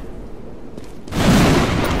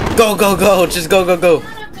 Go, go, go. Just go, go, go.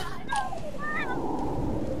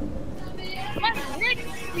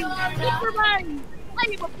 Superman! I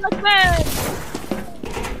am a blood man!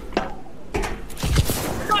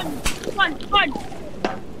 Run! Run! Run!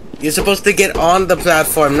 You're supposed to get on the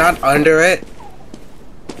platform, not under it.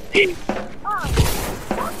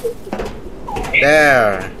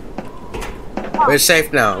 There. We're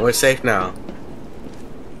safe now. We're safe now.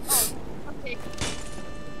 Okay.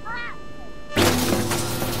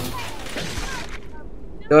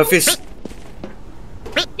 No, if you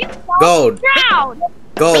Gold. Down!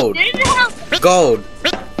 Gold. Didn't help! Gold.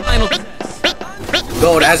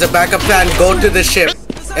 Gold. As a backup plan, go to the ship.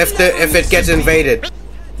 If it gets invaded,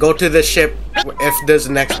 go to the ship. If there's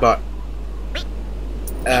the next bot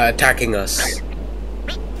attacking us.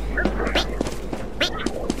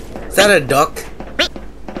 Is that a duck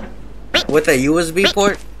with a USB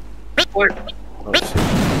port? Oh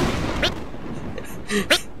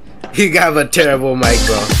shit! You have a terrible mic,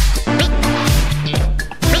 bro.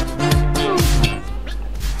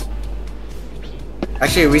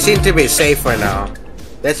 Actually, we seem to be safe for now.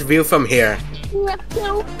 Let's view from here.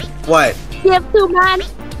 TF2! What? TF2, man!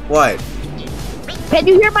 What? Can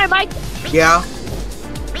you hear my mic? Yeah?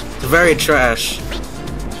 It's very trash.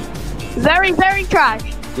 Very, very trash.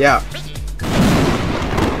 Yeah.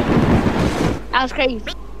 That's crazy.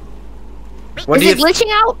 What Is it glitching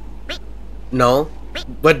out? No.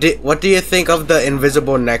 But what do you think of the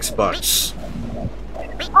invisible next bots?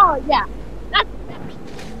 Oh, yeah. That's...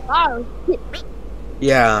 Oh, shit.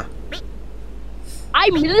 Yeah.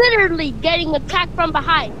 I'm literally getting attacked from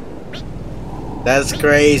behind. That's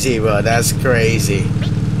crazy, bro. That's crazy.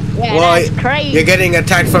 Yeah, Well, that's crazy. You're getting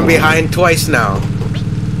attacked from behind twice now.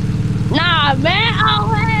 Nah, man. Oh,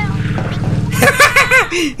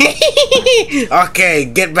 hell. Okay,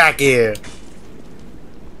 get back here.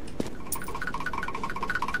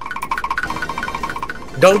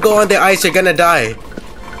 Don't go on the ice, you're gonna die.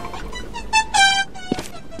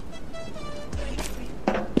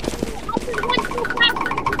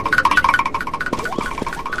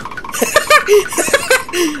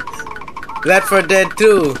 Left 4 Dead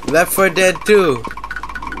 2. Left 4 Dead 2.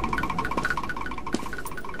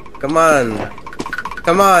 Come on.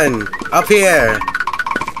 Come on. Up here.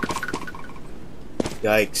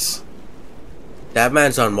 Yikes. That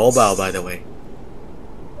man's on mobile, by the way.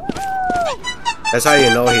 That's how you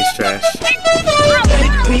know he's trash.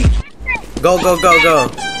 Go, go, go, go.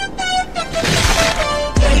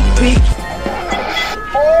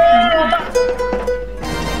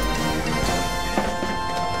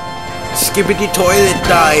 Skibbity toilet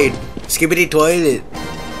died. Skibbity toilet.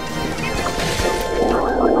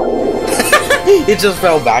 It just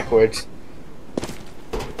fell backwards.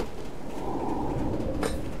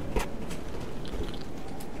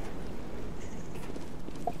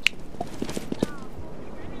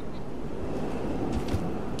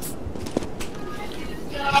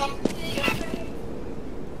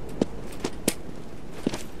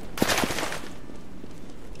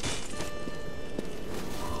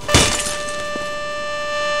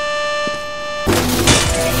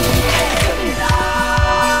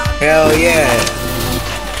 Hell yeah.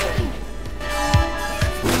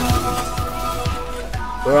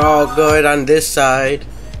 We're all good on this side.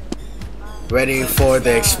 Ready for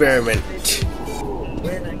the experiment.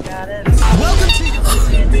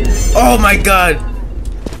 Oh my god.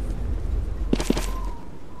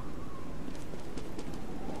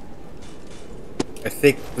 I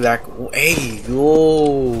think black. Hey,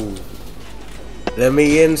 yo. Let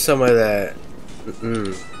me in some of that.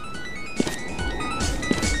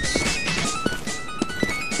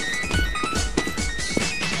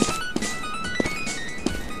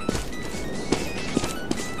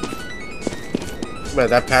 But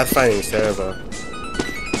that pathfinding is terrible.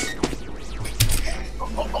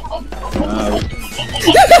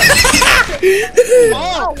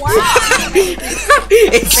 Oh wow!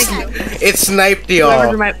 It sniped y'all.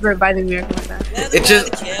 Whoever reviving me or something like that. It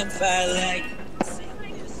just.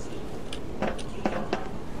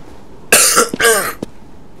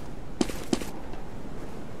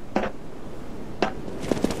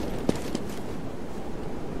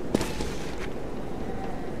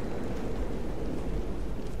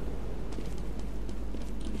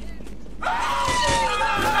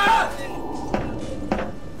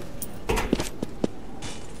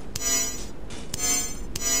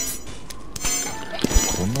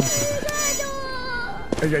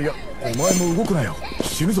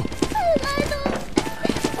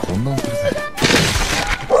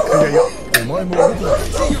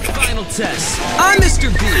 Final test. I'm Mr.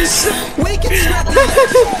 Beast. Wake and scrap the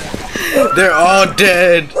They're all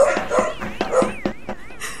dead.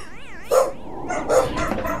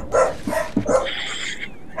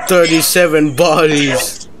 "37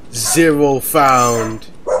 bodies, 0 found."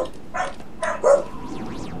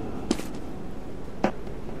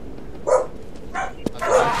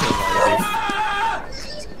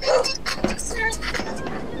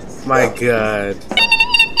 My god.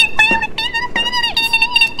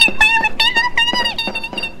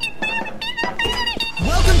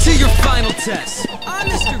 Welcome to your final test. I'm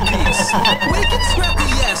Mr. Beast. Wake and scrap the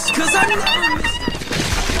yes, cause I've never missed.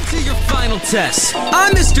 Welcome to your final test.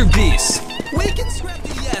 I'm Mr. Beast. Wake and scrap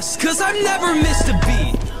the yes, cause I've never missed a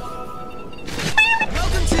beat.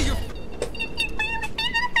 Welcome to your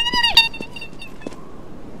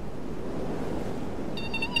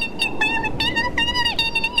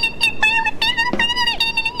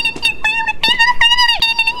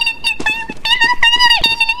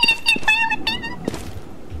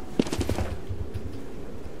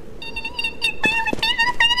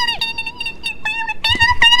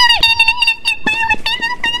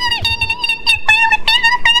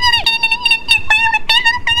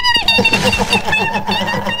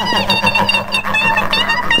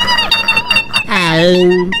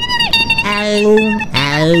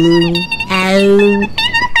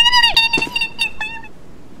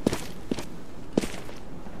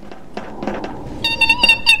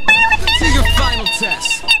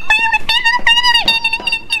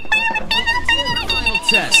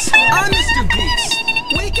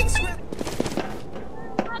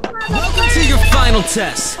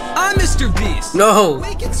test. I'm Mr. Beast. No.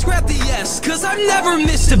 Wake and scrap the yes, cause I've never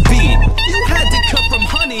missed a beat. You had to cut from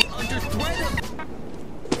honey under thread.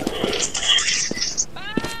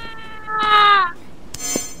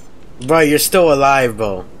 Bro, you're still alive,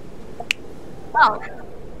 bro. Oh.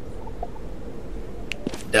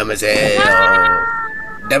 Dumb as hell.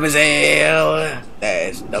 Dumb as hell.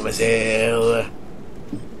 That's dumb as hell.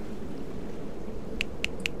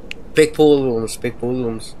 Big pool rooms. Big pool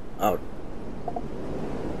rooms. Oh.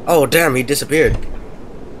 Oh, damn, he disappeared.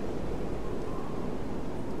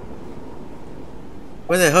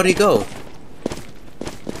 Where the hell did he go?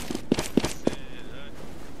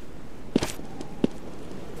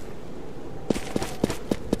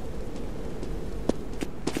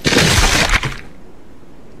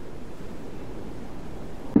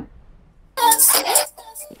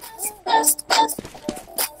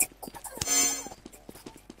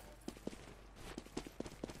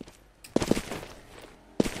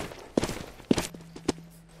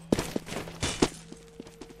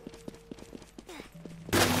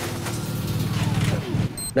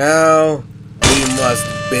 Now we must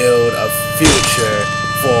build a future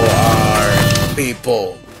for our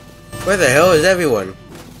people. Where the hell is everyone?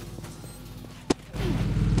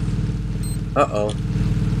 Uh-oh.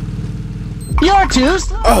 You're too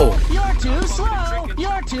slow. Oh! You're too slow.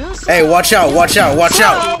 You're too slow. Hey, watch out, watch out, watch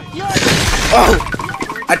out! Oh!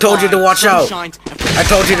 I told you to watch out! I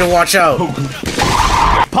told you to watch out!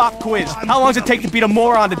 Pop quiz. How long does it take to beat a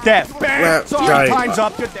moron to death? Well, Sorry, time's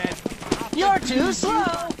up. You're dead. You're too slow.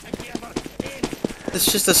 It's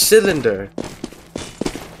just a cylinder.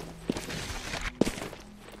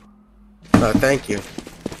 Oh, thank you.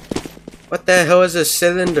 What the hell is a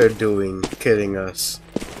cylinder doing, killing us?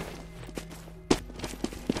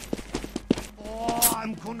 Oh,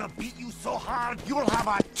 I'm gonna beat you so hard you'll have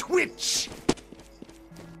a twitch.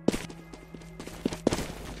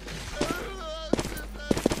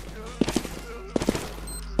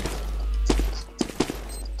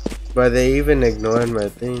 But they even ignoring my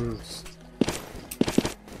things.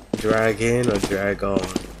 Drag in or drag on?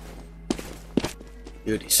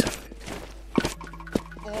 You decide.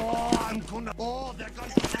 Oh, I'm gonna. Oh, they're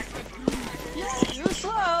gonna. You're too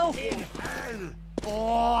slow. In hell.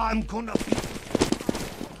 Oh, I'm gonna beat.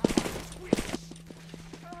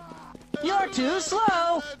 You're too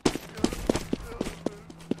slow.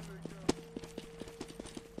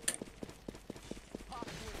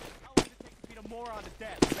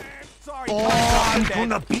 Sorry, Oh, I'm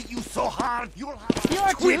gonna beat you so hard you'll have a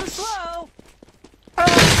You're twitch. too slow.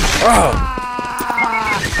 Oh!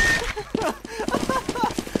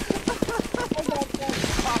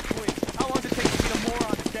 How long does it take to beat a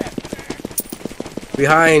moron to death?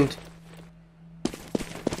 Behind!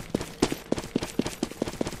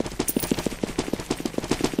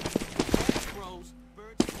 Grows,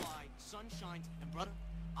 birds fly, sun shines, and brother,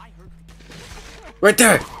 I heard. Right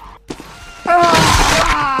there!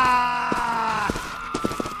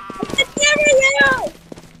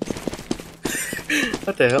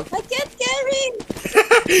 What the hell? I can't carry!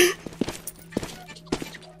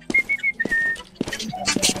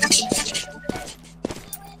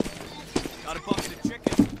 Got a bucket of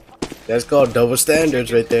chicken. That's called double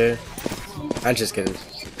standards right there. I'm just kidding.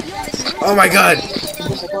 Oh my god!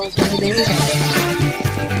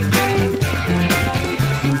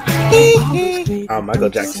 Oh, Michael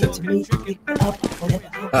Jackson.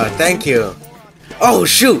 Thank you. Oh,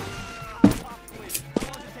 shoot!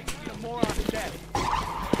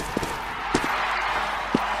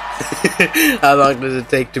 How long does it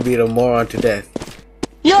take to beat a moron to death?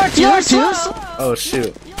 You're too slow. Oh,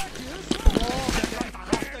 shoot.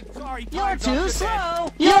 You're too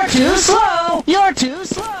slow. You're too slow. You're too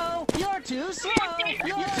slow. You're too slow.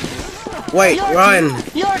 Wait, run!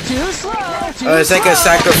 You're too slow. It's like a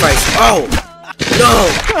sacrifice. Oh! No!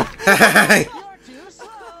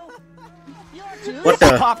 What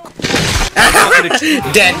the?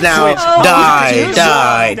 Dead now! Die!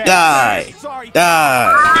 Die! Die!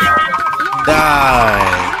 Die!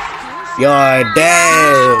 Die! You're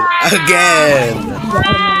dead! Again!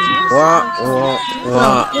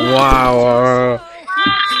 Wow!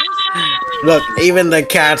 Look, even the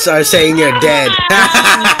cats are saying you're dead.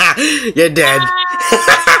 You're dead.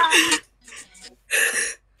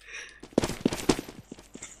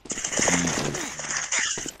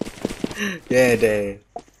 Yeah, dead.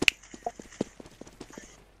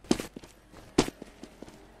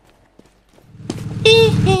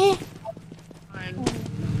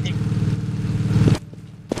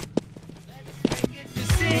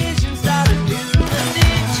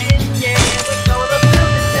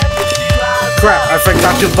 Crap, I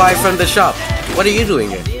forgot to buy from the shop. What are you doing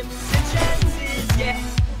here?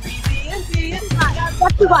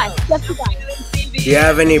 Just to buy. Just to buy. Do you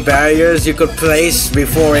have any barriers you could place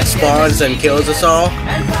before it spawns and kills us all?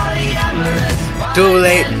 Too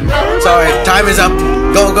late. Sorry, time is up.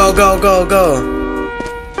 Go, go, go, go, go.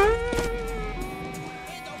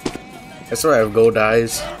 I swear if Go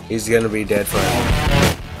dies, he's gonna be dead forever.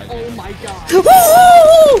 Oh my god.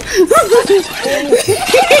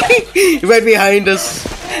 Right behind us.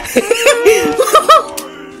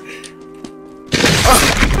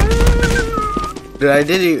 Dude, I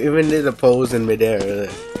didn't even did a pose in midair.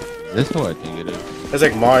 That's who I think it is. That's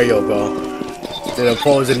like Mario, bro. Did a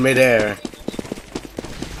pose in midair.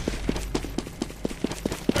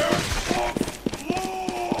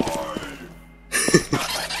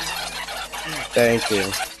 Thank you.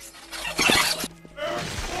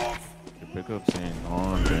 The pickup saying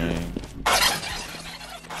on, dang.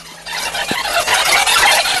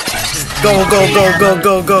 Go, go, go, go,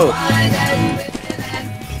 go, go.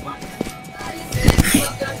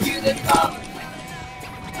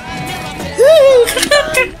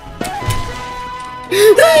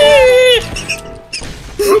 It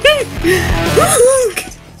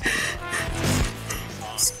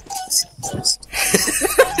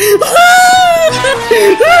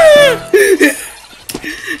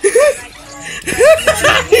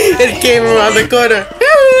came around the corner.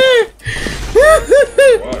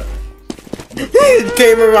 It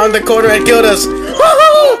came around the corner and killed us.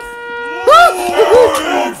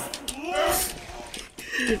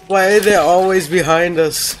 Why are they always behind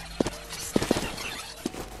us?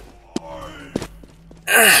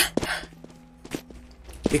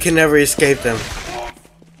 You can never escape them.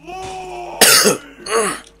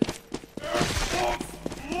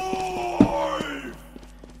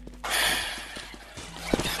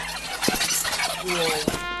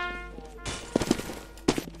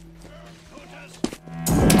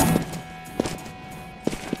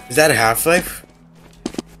 Is that a Half-Life?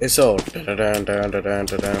 It's old.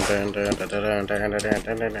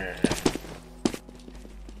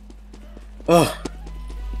 Oh,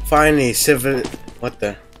 finally, civil. What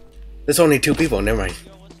the? There's only 2 people. Never mind.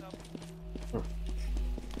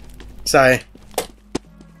 Sorry.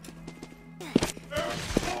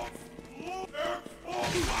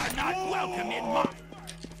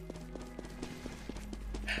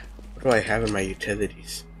 What do I have in my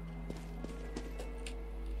utilities?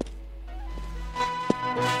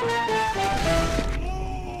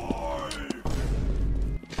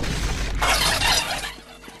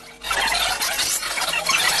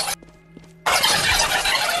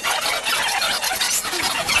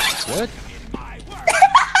 What?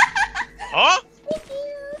 Huh?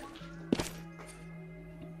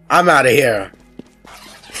 I'm out of here.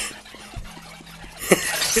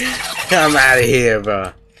 I'm out of here,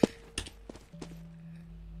 bro.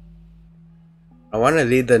 I want to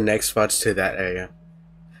lead the next spots to that area.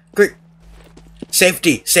 Quick!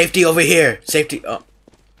 Safety! Safety over here! Safety! Oh.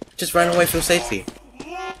 Just run away from safety.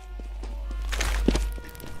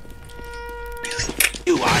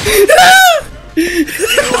 You are.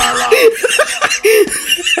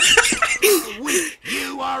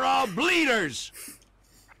 You are all bleeders.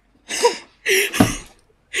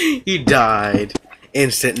 He died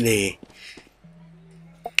instantly.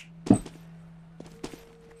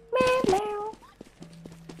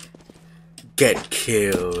 Get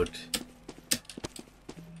killed.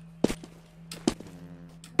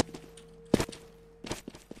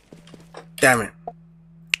 Damn it.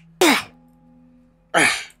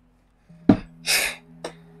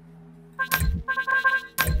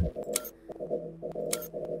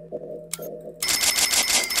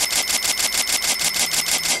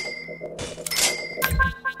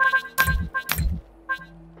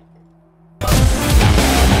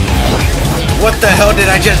 What the hell did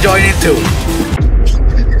I just join into?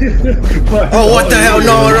 Oh, what the hell?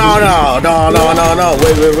 No, no, no, no, no, no, no.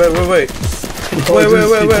 Wait.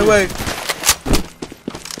 Wait.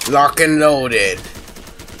 Lock and loaded.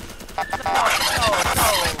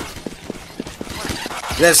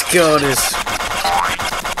 Let's kill this.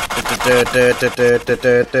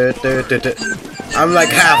 I'm like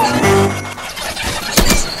half.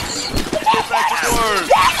 Get back to work!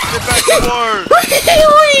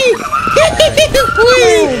 Get back to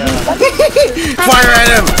work! Fire at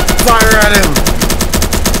him! Fire at him!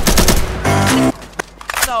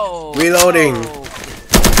 No. Reloading.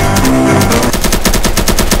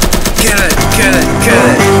 Kill it! Kill it! Kill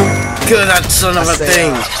it! Kill that son of a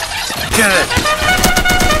thing! Kill it!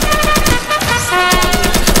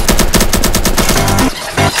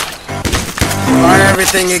 Fire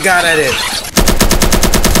everything you got at it!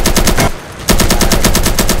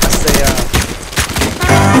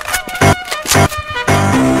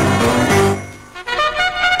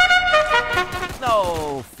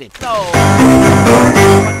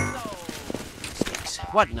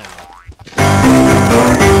 What now?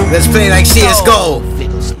 Let's play like CSGO!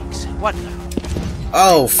 Fiddlesticks. What now?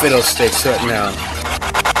 Oh, fiddlesticks right now.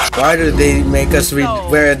 Why do they make us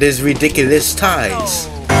wear these ridiculous ties?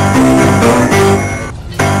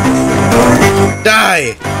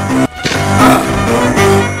 Die!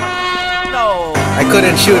 No. I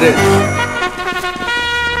couldn't shoot it.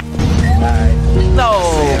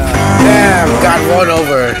 No. Damn, got run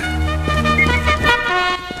over.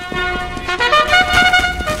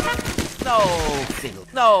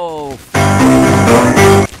 No.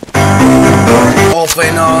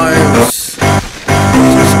 Open arms.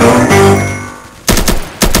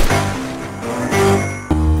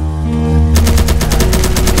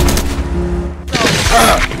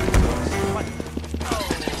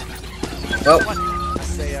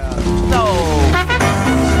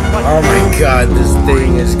 Oh my god, this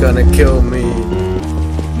thing is gonna kill me.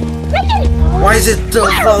 Why is it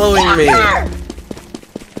still following me?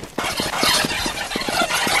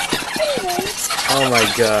 Oh my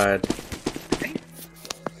god.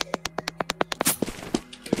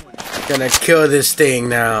 Gonna kill this thing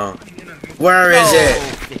now. Where is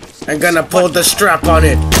it? I'm gonna pull the strap on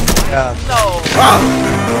it. Yeah. No.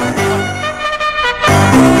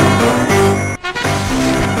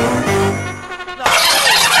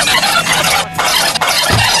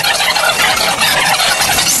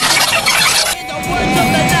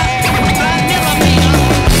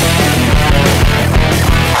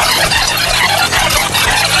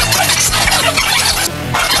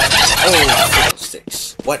 Oh,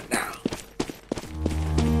 6. What now?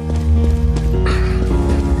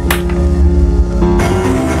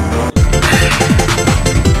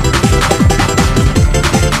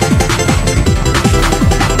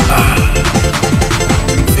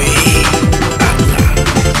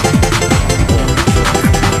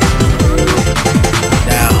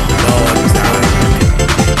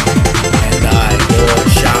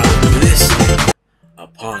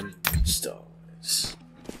 Stars.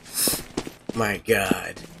 My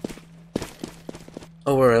god.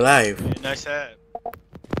 Oh, we're alive. Nice hat.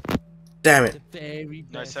 Damn it.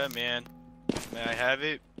 Nice hat, man. May I have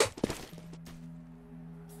it?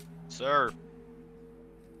 Sir.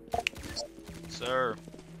 Sir.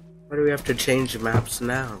 Why do we have to change maps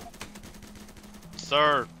now?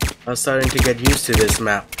 Sir. I'm starting to get used to this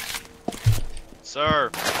map.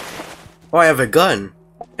 Sir. Oh, I have a gun.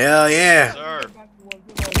 Hell yeah. Sir.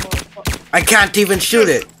 I can't even shoot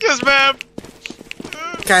it. Yes, ma'am.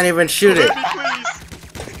 Can't even shoot it.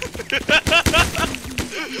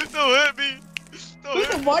 Don't hit me. Don't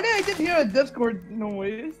hit me. Why did I just hear a Discord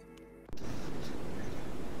noise?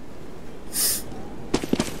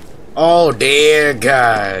 Oh dear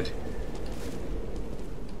God.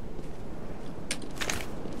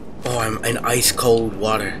 Oh, I'm in ice cold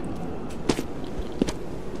water.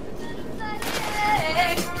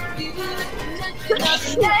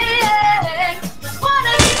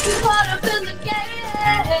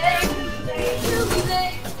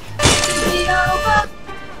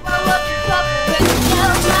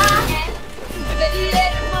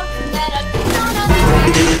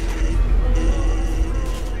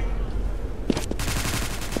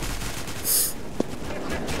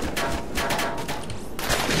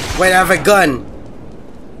 Wait, I have a gun.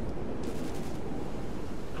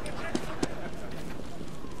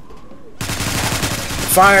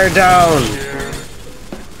 Fire down.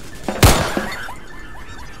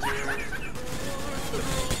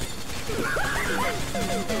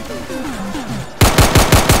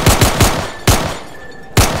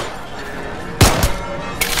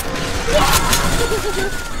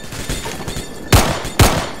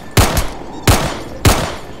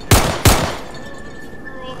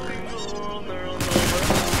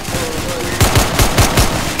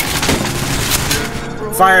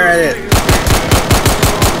 Fire at it.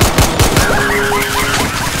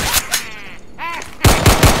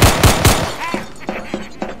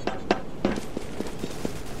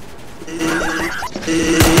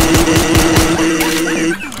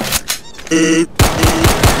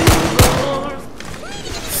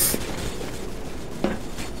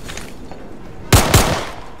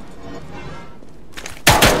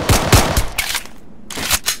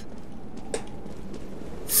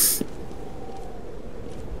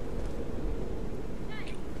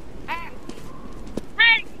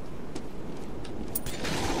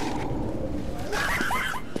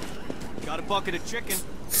 Got a bucket of chicken.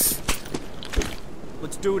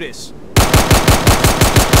 Let's do this.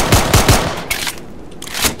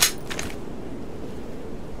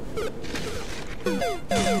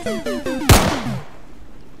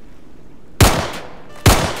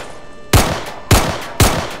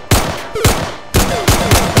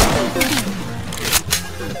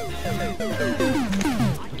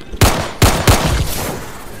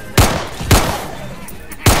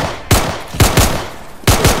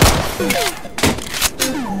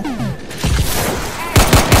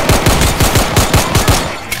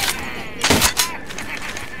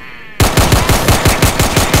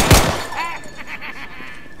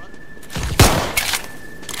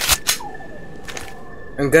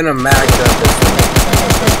 I'm gonna mag up this thing.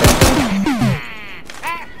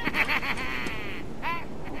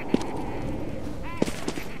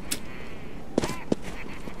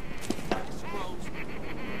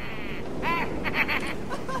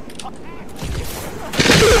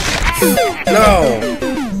 No!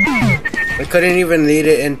 I couldn't even lead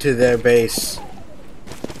it into their base.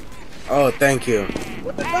 Oh, thank you.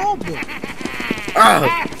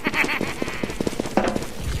 Oh!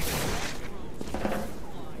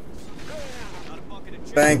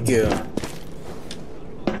 Thank you.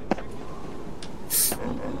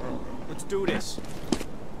 Let's do this.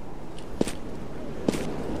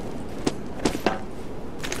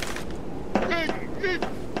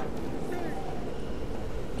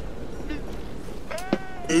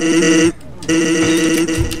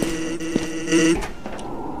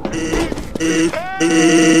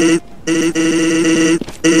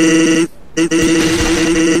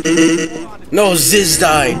 No, Ziz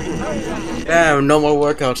died. Damn, no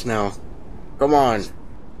more workouts now. Come on,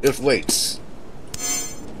 lift weights.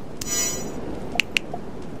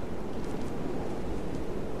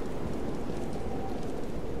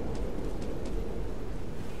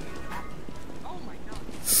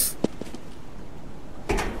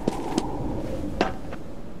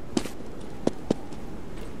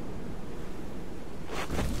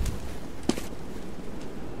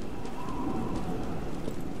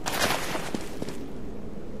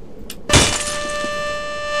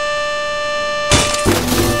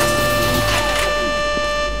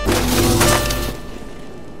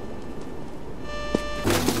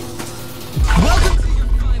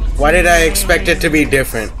 Why did I expect it to be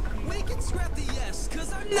different? We can scrap the yes,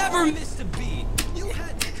 'cause I never missed a beat. You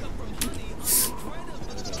had to come from honey.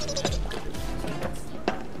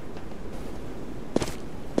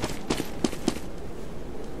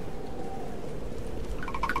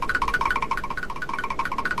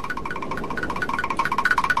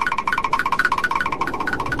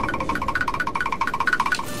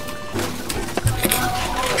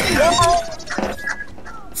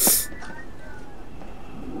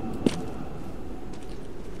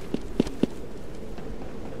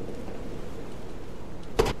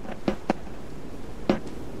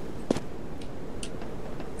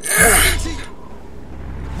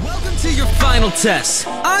 Welcome to your final test.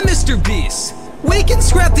 I'm Mr. Beast. We can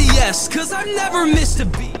scrap the yes, 'cause I've never missed a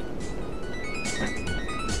beat.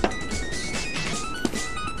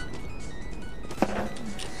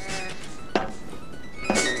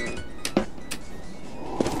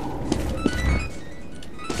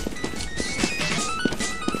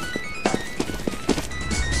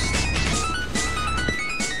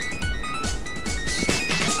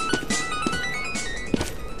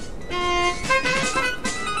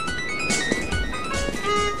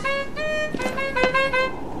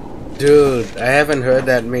 Dude, I haven't heard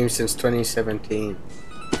that meme since 2017.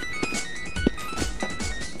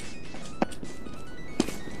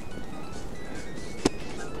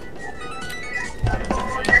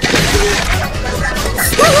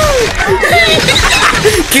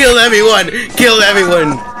 Kill everyone! Kill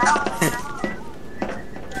everyone!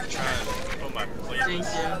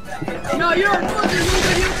 No, you're a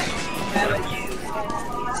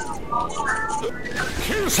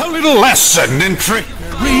Here's a little lesson in trickery.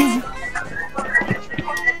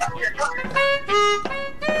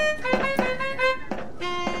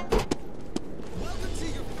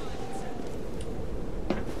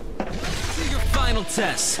 Final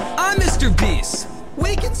test. I'm Mr. Beast.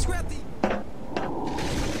 We can scrap the.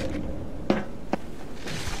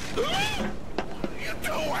 What are you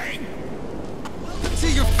doing? Welcome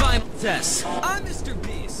to your final test. I'm Mr.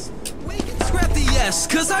 Beast. We can scrap the yes,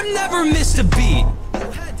 'cause I've never missed a beat.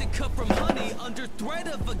 You had to cut from honey under threat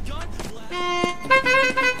of a gun blast.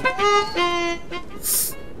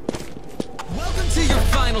 Welcome to your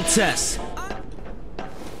final test.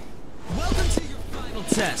 Welcome to your final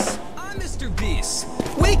test. I'm Mr. Beast.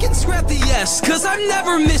 We can scrap the yes, 'cause I've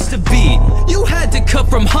never missed a beat. You had to cut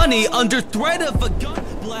from honey under threat of a gun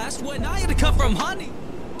blast when I had to cut from honey.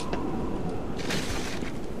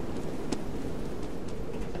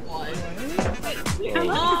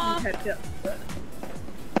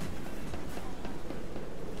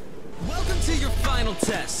 Welcome to your final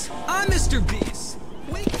test. I'm Mr. Beast.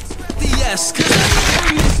 We can scrap the yes, 'cause I've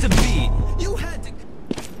never missed a beat. You had to.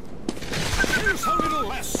 Here's a little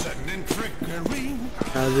lesson in trickery.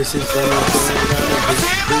 This is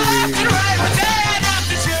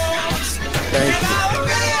Thank you.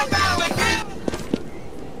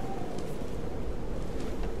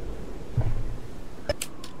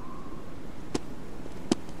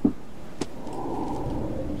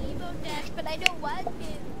 but I don't want to.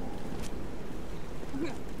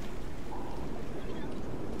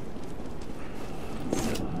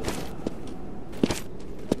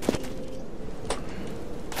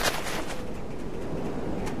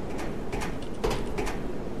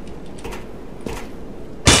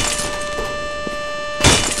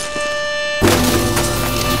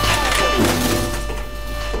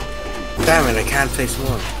 Damn it, I can't place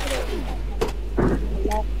more.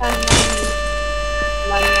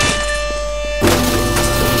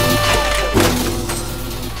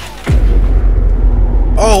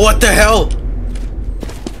 Oh, what the hell?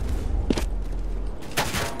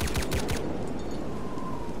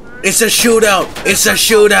 It's a shootout! It's a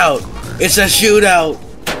shootout! It's a shootout!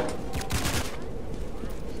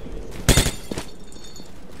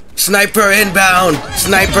 Sniper inbound!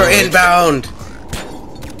 Sniper inbound!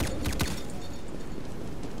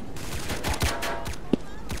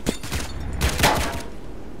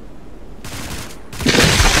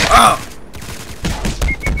 Oh!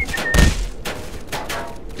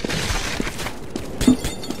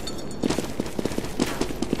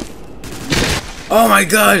 Oh my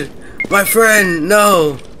god! My friend,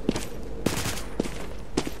 no!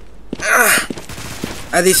 Ah.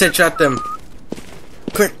 At least I shot them.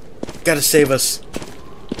 Quick! Gotta save us.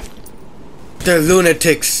 They're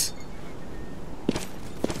lunatics.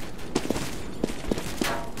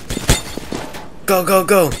 Go, go,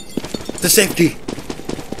 go! To safety!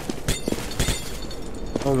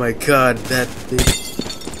 Oh my god, that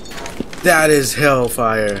is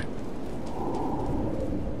hellfire.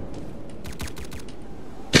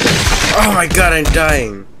 Oh my god, I'm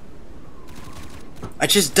dying. I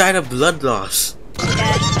just died of blood loss.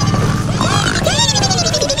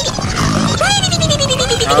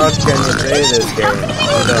 How can you play this game?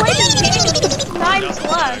 Play this game 9+.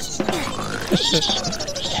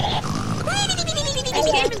 This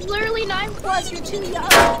game is literally 9+. You're too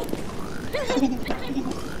young.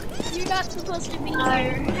 You're not supposed to be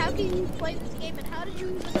here. How can you play this game and how did you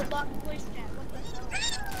even unlock voice chat? What the hell?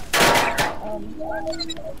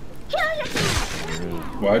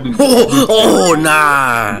 Why did oh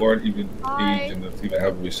nah! You aren't even aged enough to even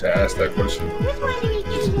have a wish to ask that question.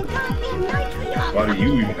 Why do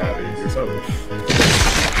you even have it yourself?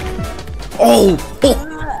 Oh!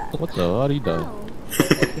 What the hell are you done?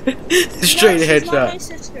 Straight headshot. She's not my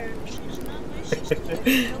sister. She's not my sister.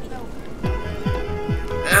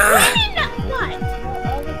 What?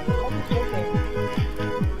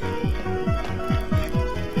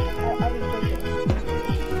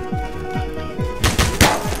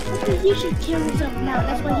 You should kill yourself now.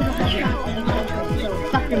 That's why you don't have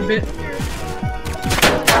shotgun. Fucking bit.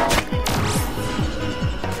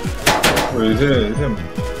 Where is it? It's him.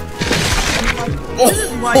 This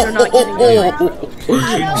is why you're not getting it.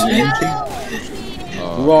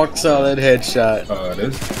 Rock solid headshot.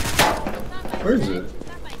 This. Where is it?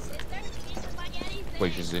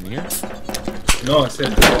 Wait, she's in here? No, I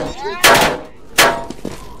said.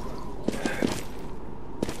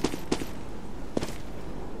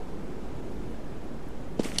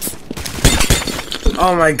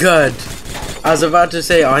 Oh my god. I was about to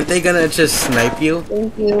say, aren't they gonna just snipe you?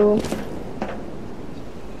 Thank you.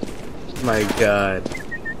 My god.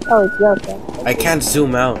 Oh, it's your turn. I can't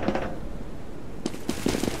zoom out.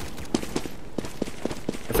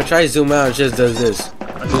 If I try to zoom out, it just does this.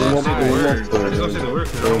 I just don't say the word. I just don't say the word.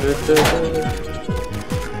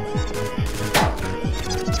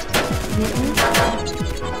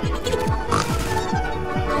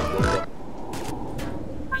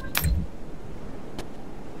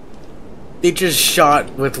 They just shot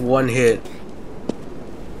with one hit.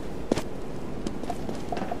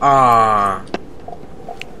 Ah.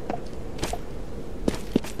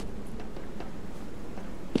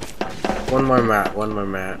 One more mat, one more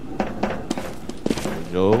mat.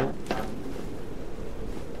 Yo.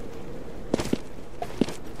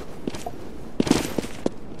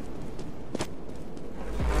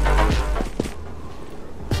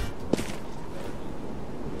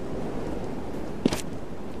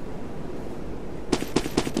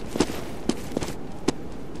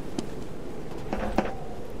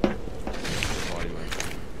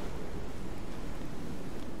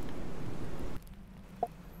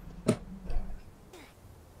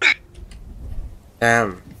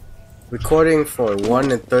 Damn. Recording for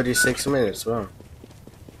 1 and 36 minutes, wow.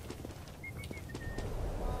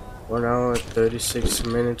 1 hour 36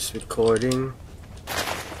 minutes recording.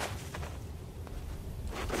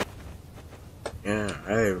 Yeah,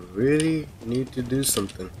 I really need to do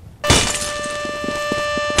something.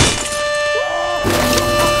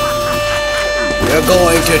 You're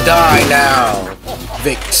going to die now,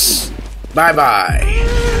 Vix. Bye bye.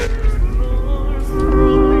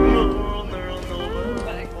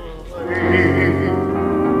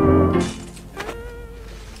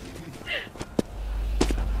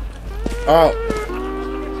 Oh.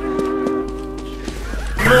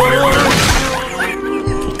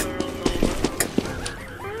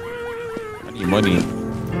 I need money.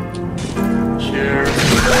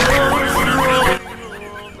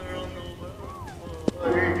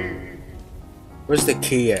 Where's the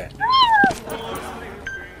key at?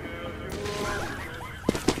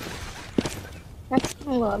 That's a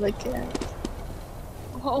lot of cats.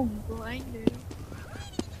 Oh, blinded.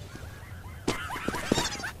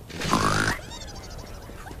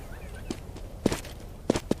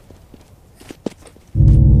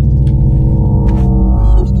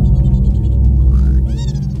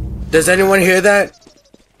 Does anyone hear that?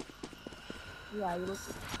 Yeah, you look.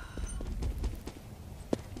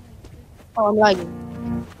 Oh, I'm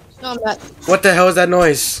lagging. No, I'm not. What the hell is that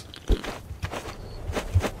noise?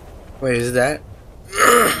 Wait, is that?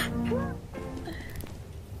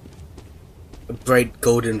 A bright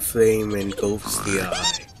golden flame engulfs the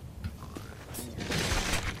eye.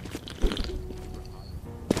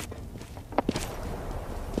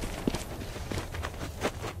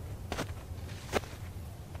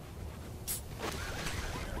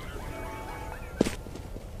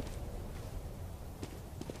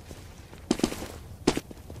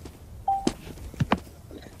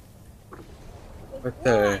 What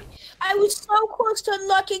the? I was so close to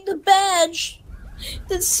unlocking the badge.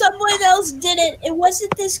 Then someone else did it. It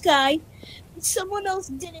wasn't this guy. Someone else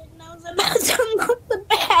did it, and I was about to unlock the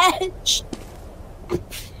badge.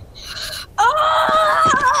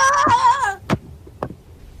 Ah!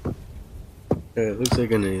 It looks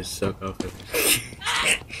like I need to suck off it.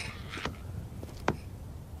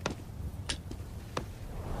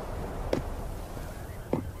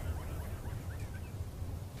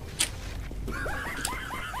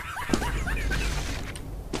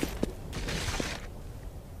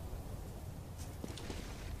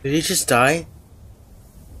 Did he just die?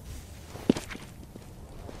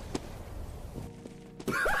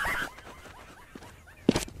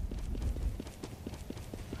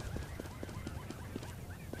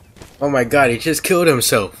 Oh my god, he just killed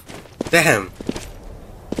himself. Damn.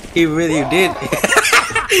 He really did.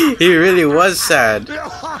 He really was sad.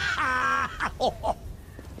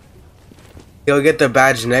 He'll get the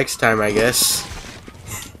badge next time, I guess.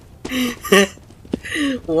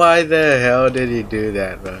 Why the hell did he do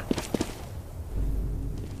that, bro?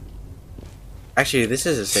 Actually, this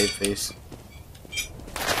is a safe place.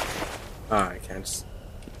 Oh, I can't.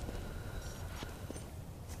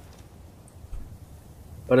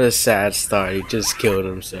 What a sad start. He just killed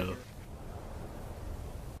himself.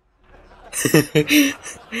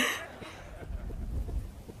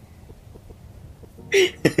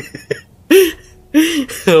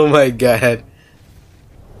 Oh my god.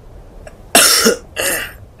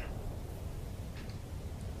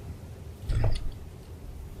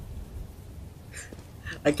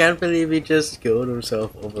 I can't believe he just killed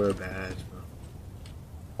himself over a badge, bro.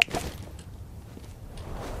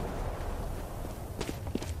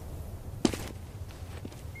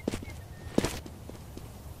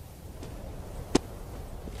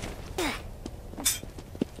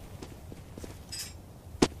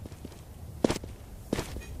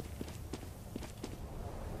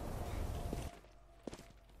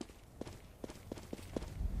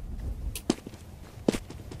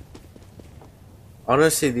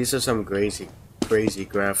 Honestly, these are some crazy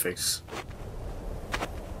graphics.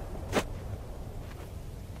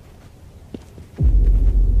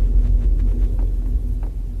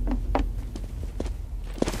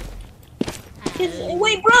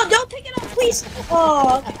 Wait, bro, don't pick it up, please.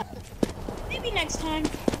 Oh, okay. Maybe next time.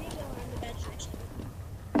 Maybe I'll learn the badge next time.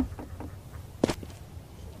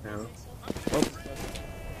 No. Oh.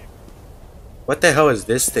 What the hell is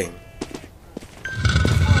this thing?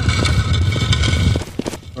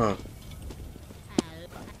 Oh.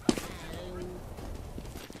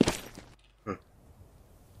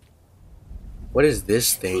 What is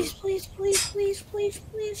this thing? Please, please, please, please, please,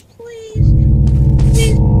 please, please.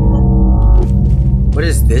 What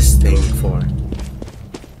is this thing for?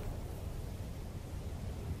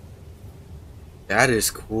 That is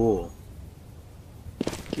cool.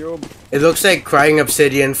 It looks like crying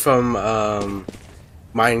obsidian from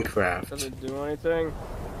Minecraft. Does it do anything?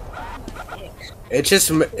 It just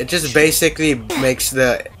basically makes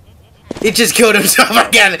the. He just killed himself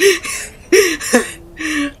again.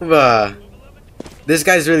 But this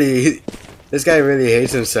guy really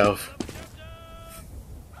hates himself.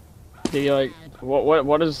 Do you like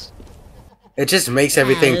what is? It just makes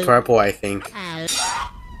everything purple, I think.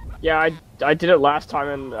 Yeah, I did it last time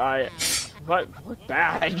and what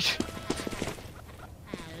badge?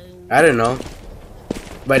 I don't know,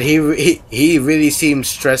 but he really seemed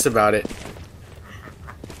stressed about it.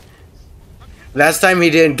 Last time he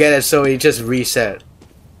didn't get it, so he just reset.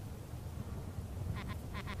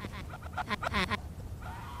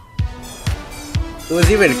 He was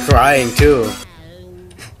even crying too.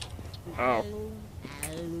 Oh.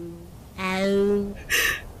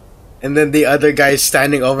 And then the other guy's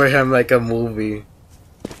standing over him like a movie.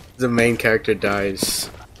 The main character dies.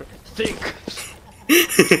 Think.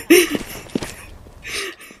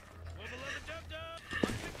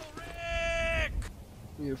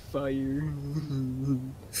 You're fired.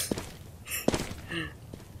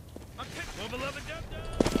 I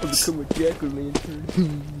become a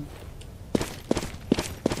jack-o'-lantern.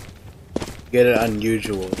 Get it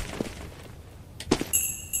unusual.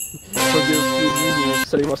 I'll get unusual,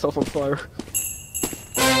 setting myself on fire.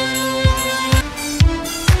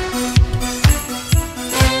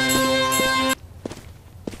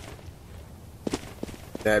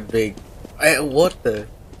 That big. What the?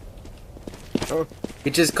 Oh.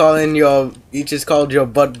 You just called your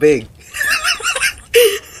butt big.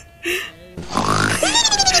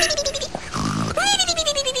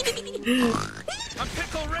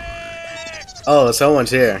 Oh,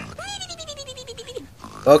 someone's here.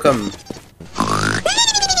 Welcome.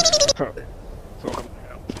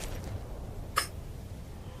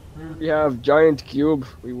 We have Giant Cube.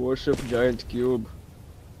 We worship Giant Cube.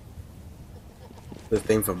 The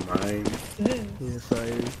thing from mine. Yes, I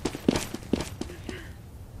am.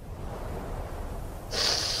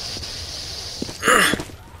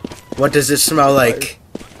 What does it smell like?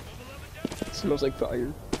 It smells like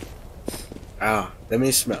fire. Ah, let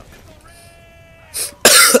me smell.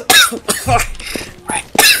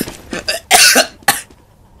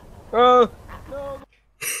 No.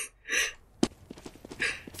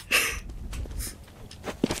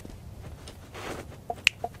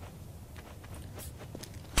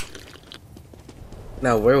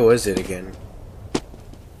 Now, where was it again?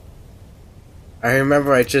 I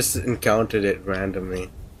remember I just encountered it randomly.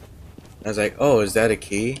 I was like, oh, is that a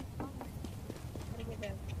key?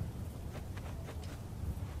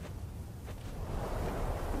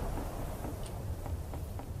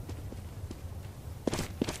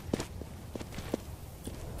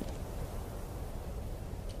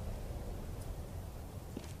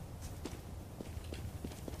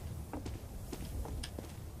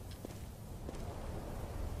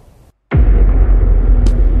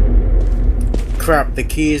 Crap, the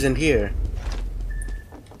key isn't here.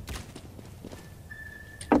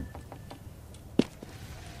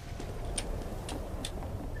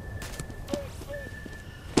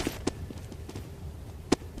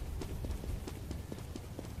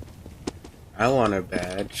 I want a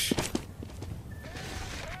badge.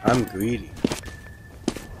 I'm greedy.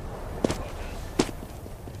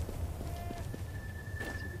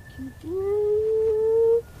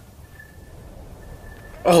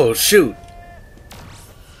 Oh, shoot.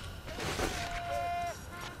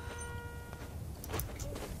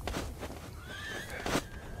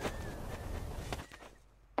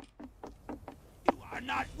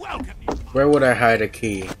 Where would I hide a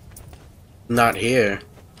key? Not here.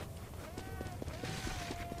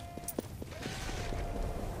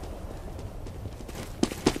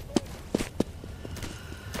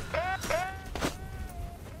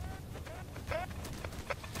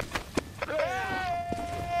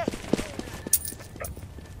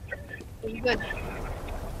 Good.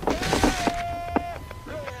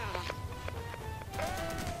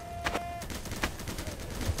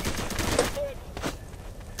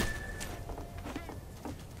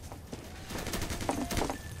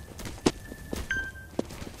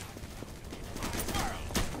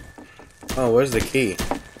 Oh, where's the key?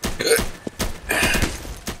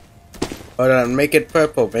 Hold on, make it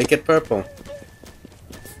purple, make it purple.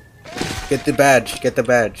 Get the badge, get the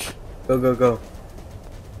badge. Go, go, go.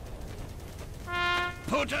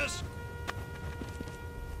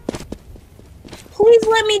 Please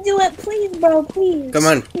let me do it, please, bro, please. Come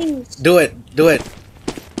on, please. do it, do it.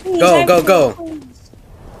 Please, Go, go, go. Please.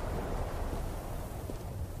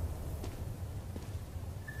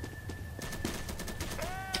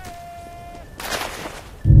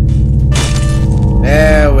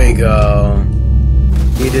 There we go.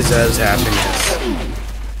 He deserves happiness.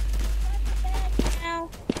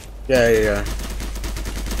 Yeah, yeah, yeah.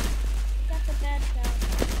 Got the badge now.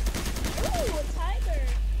 Ooh, a tiger.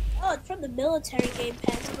 Oh, it's from the military game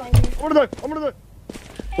pass. I'm gonna die.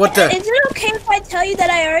 What the? Is it okay if I tell you that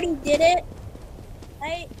I already did it?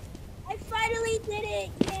 I finally did it.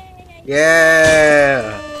 Yay.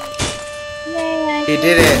 Yeah. Yay. He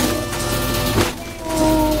did it.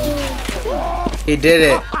 He did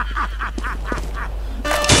it.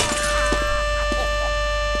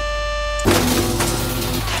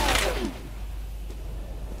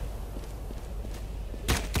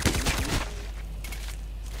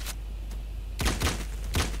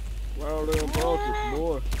 Wow, they're impulsive,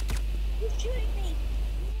 boy. Who's shooting me?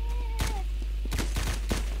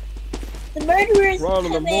 The murderer is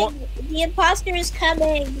coming. The imposter is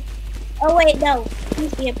coming. Oh wait, no.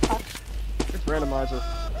 He's the imposter. It's randomizer.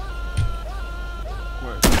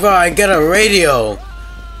 Bro, I got a radio.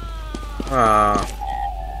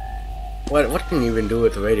 What can you even do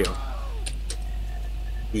with the radio?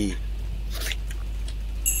 E.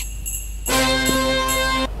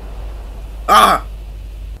 Ah!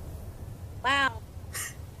 Wow.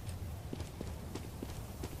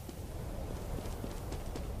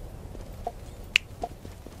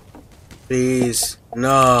 Please.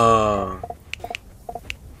 No.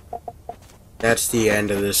 That's the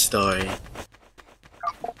end of the story.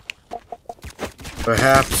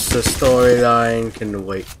 Perhaps the storyline can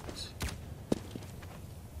wait.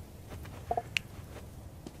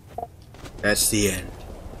 That's the end.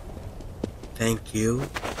 Thank you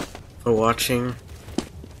for watching.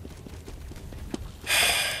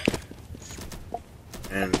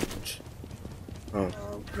 And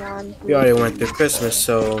we already went through Christmas,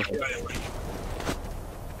 so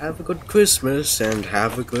have a good Christmas and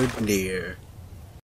have a good New Year.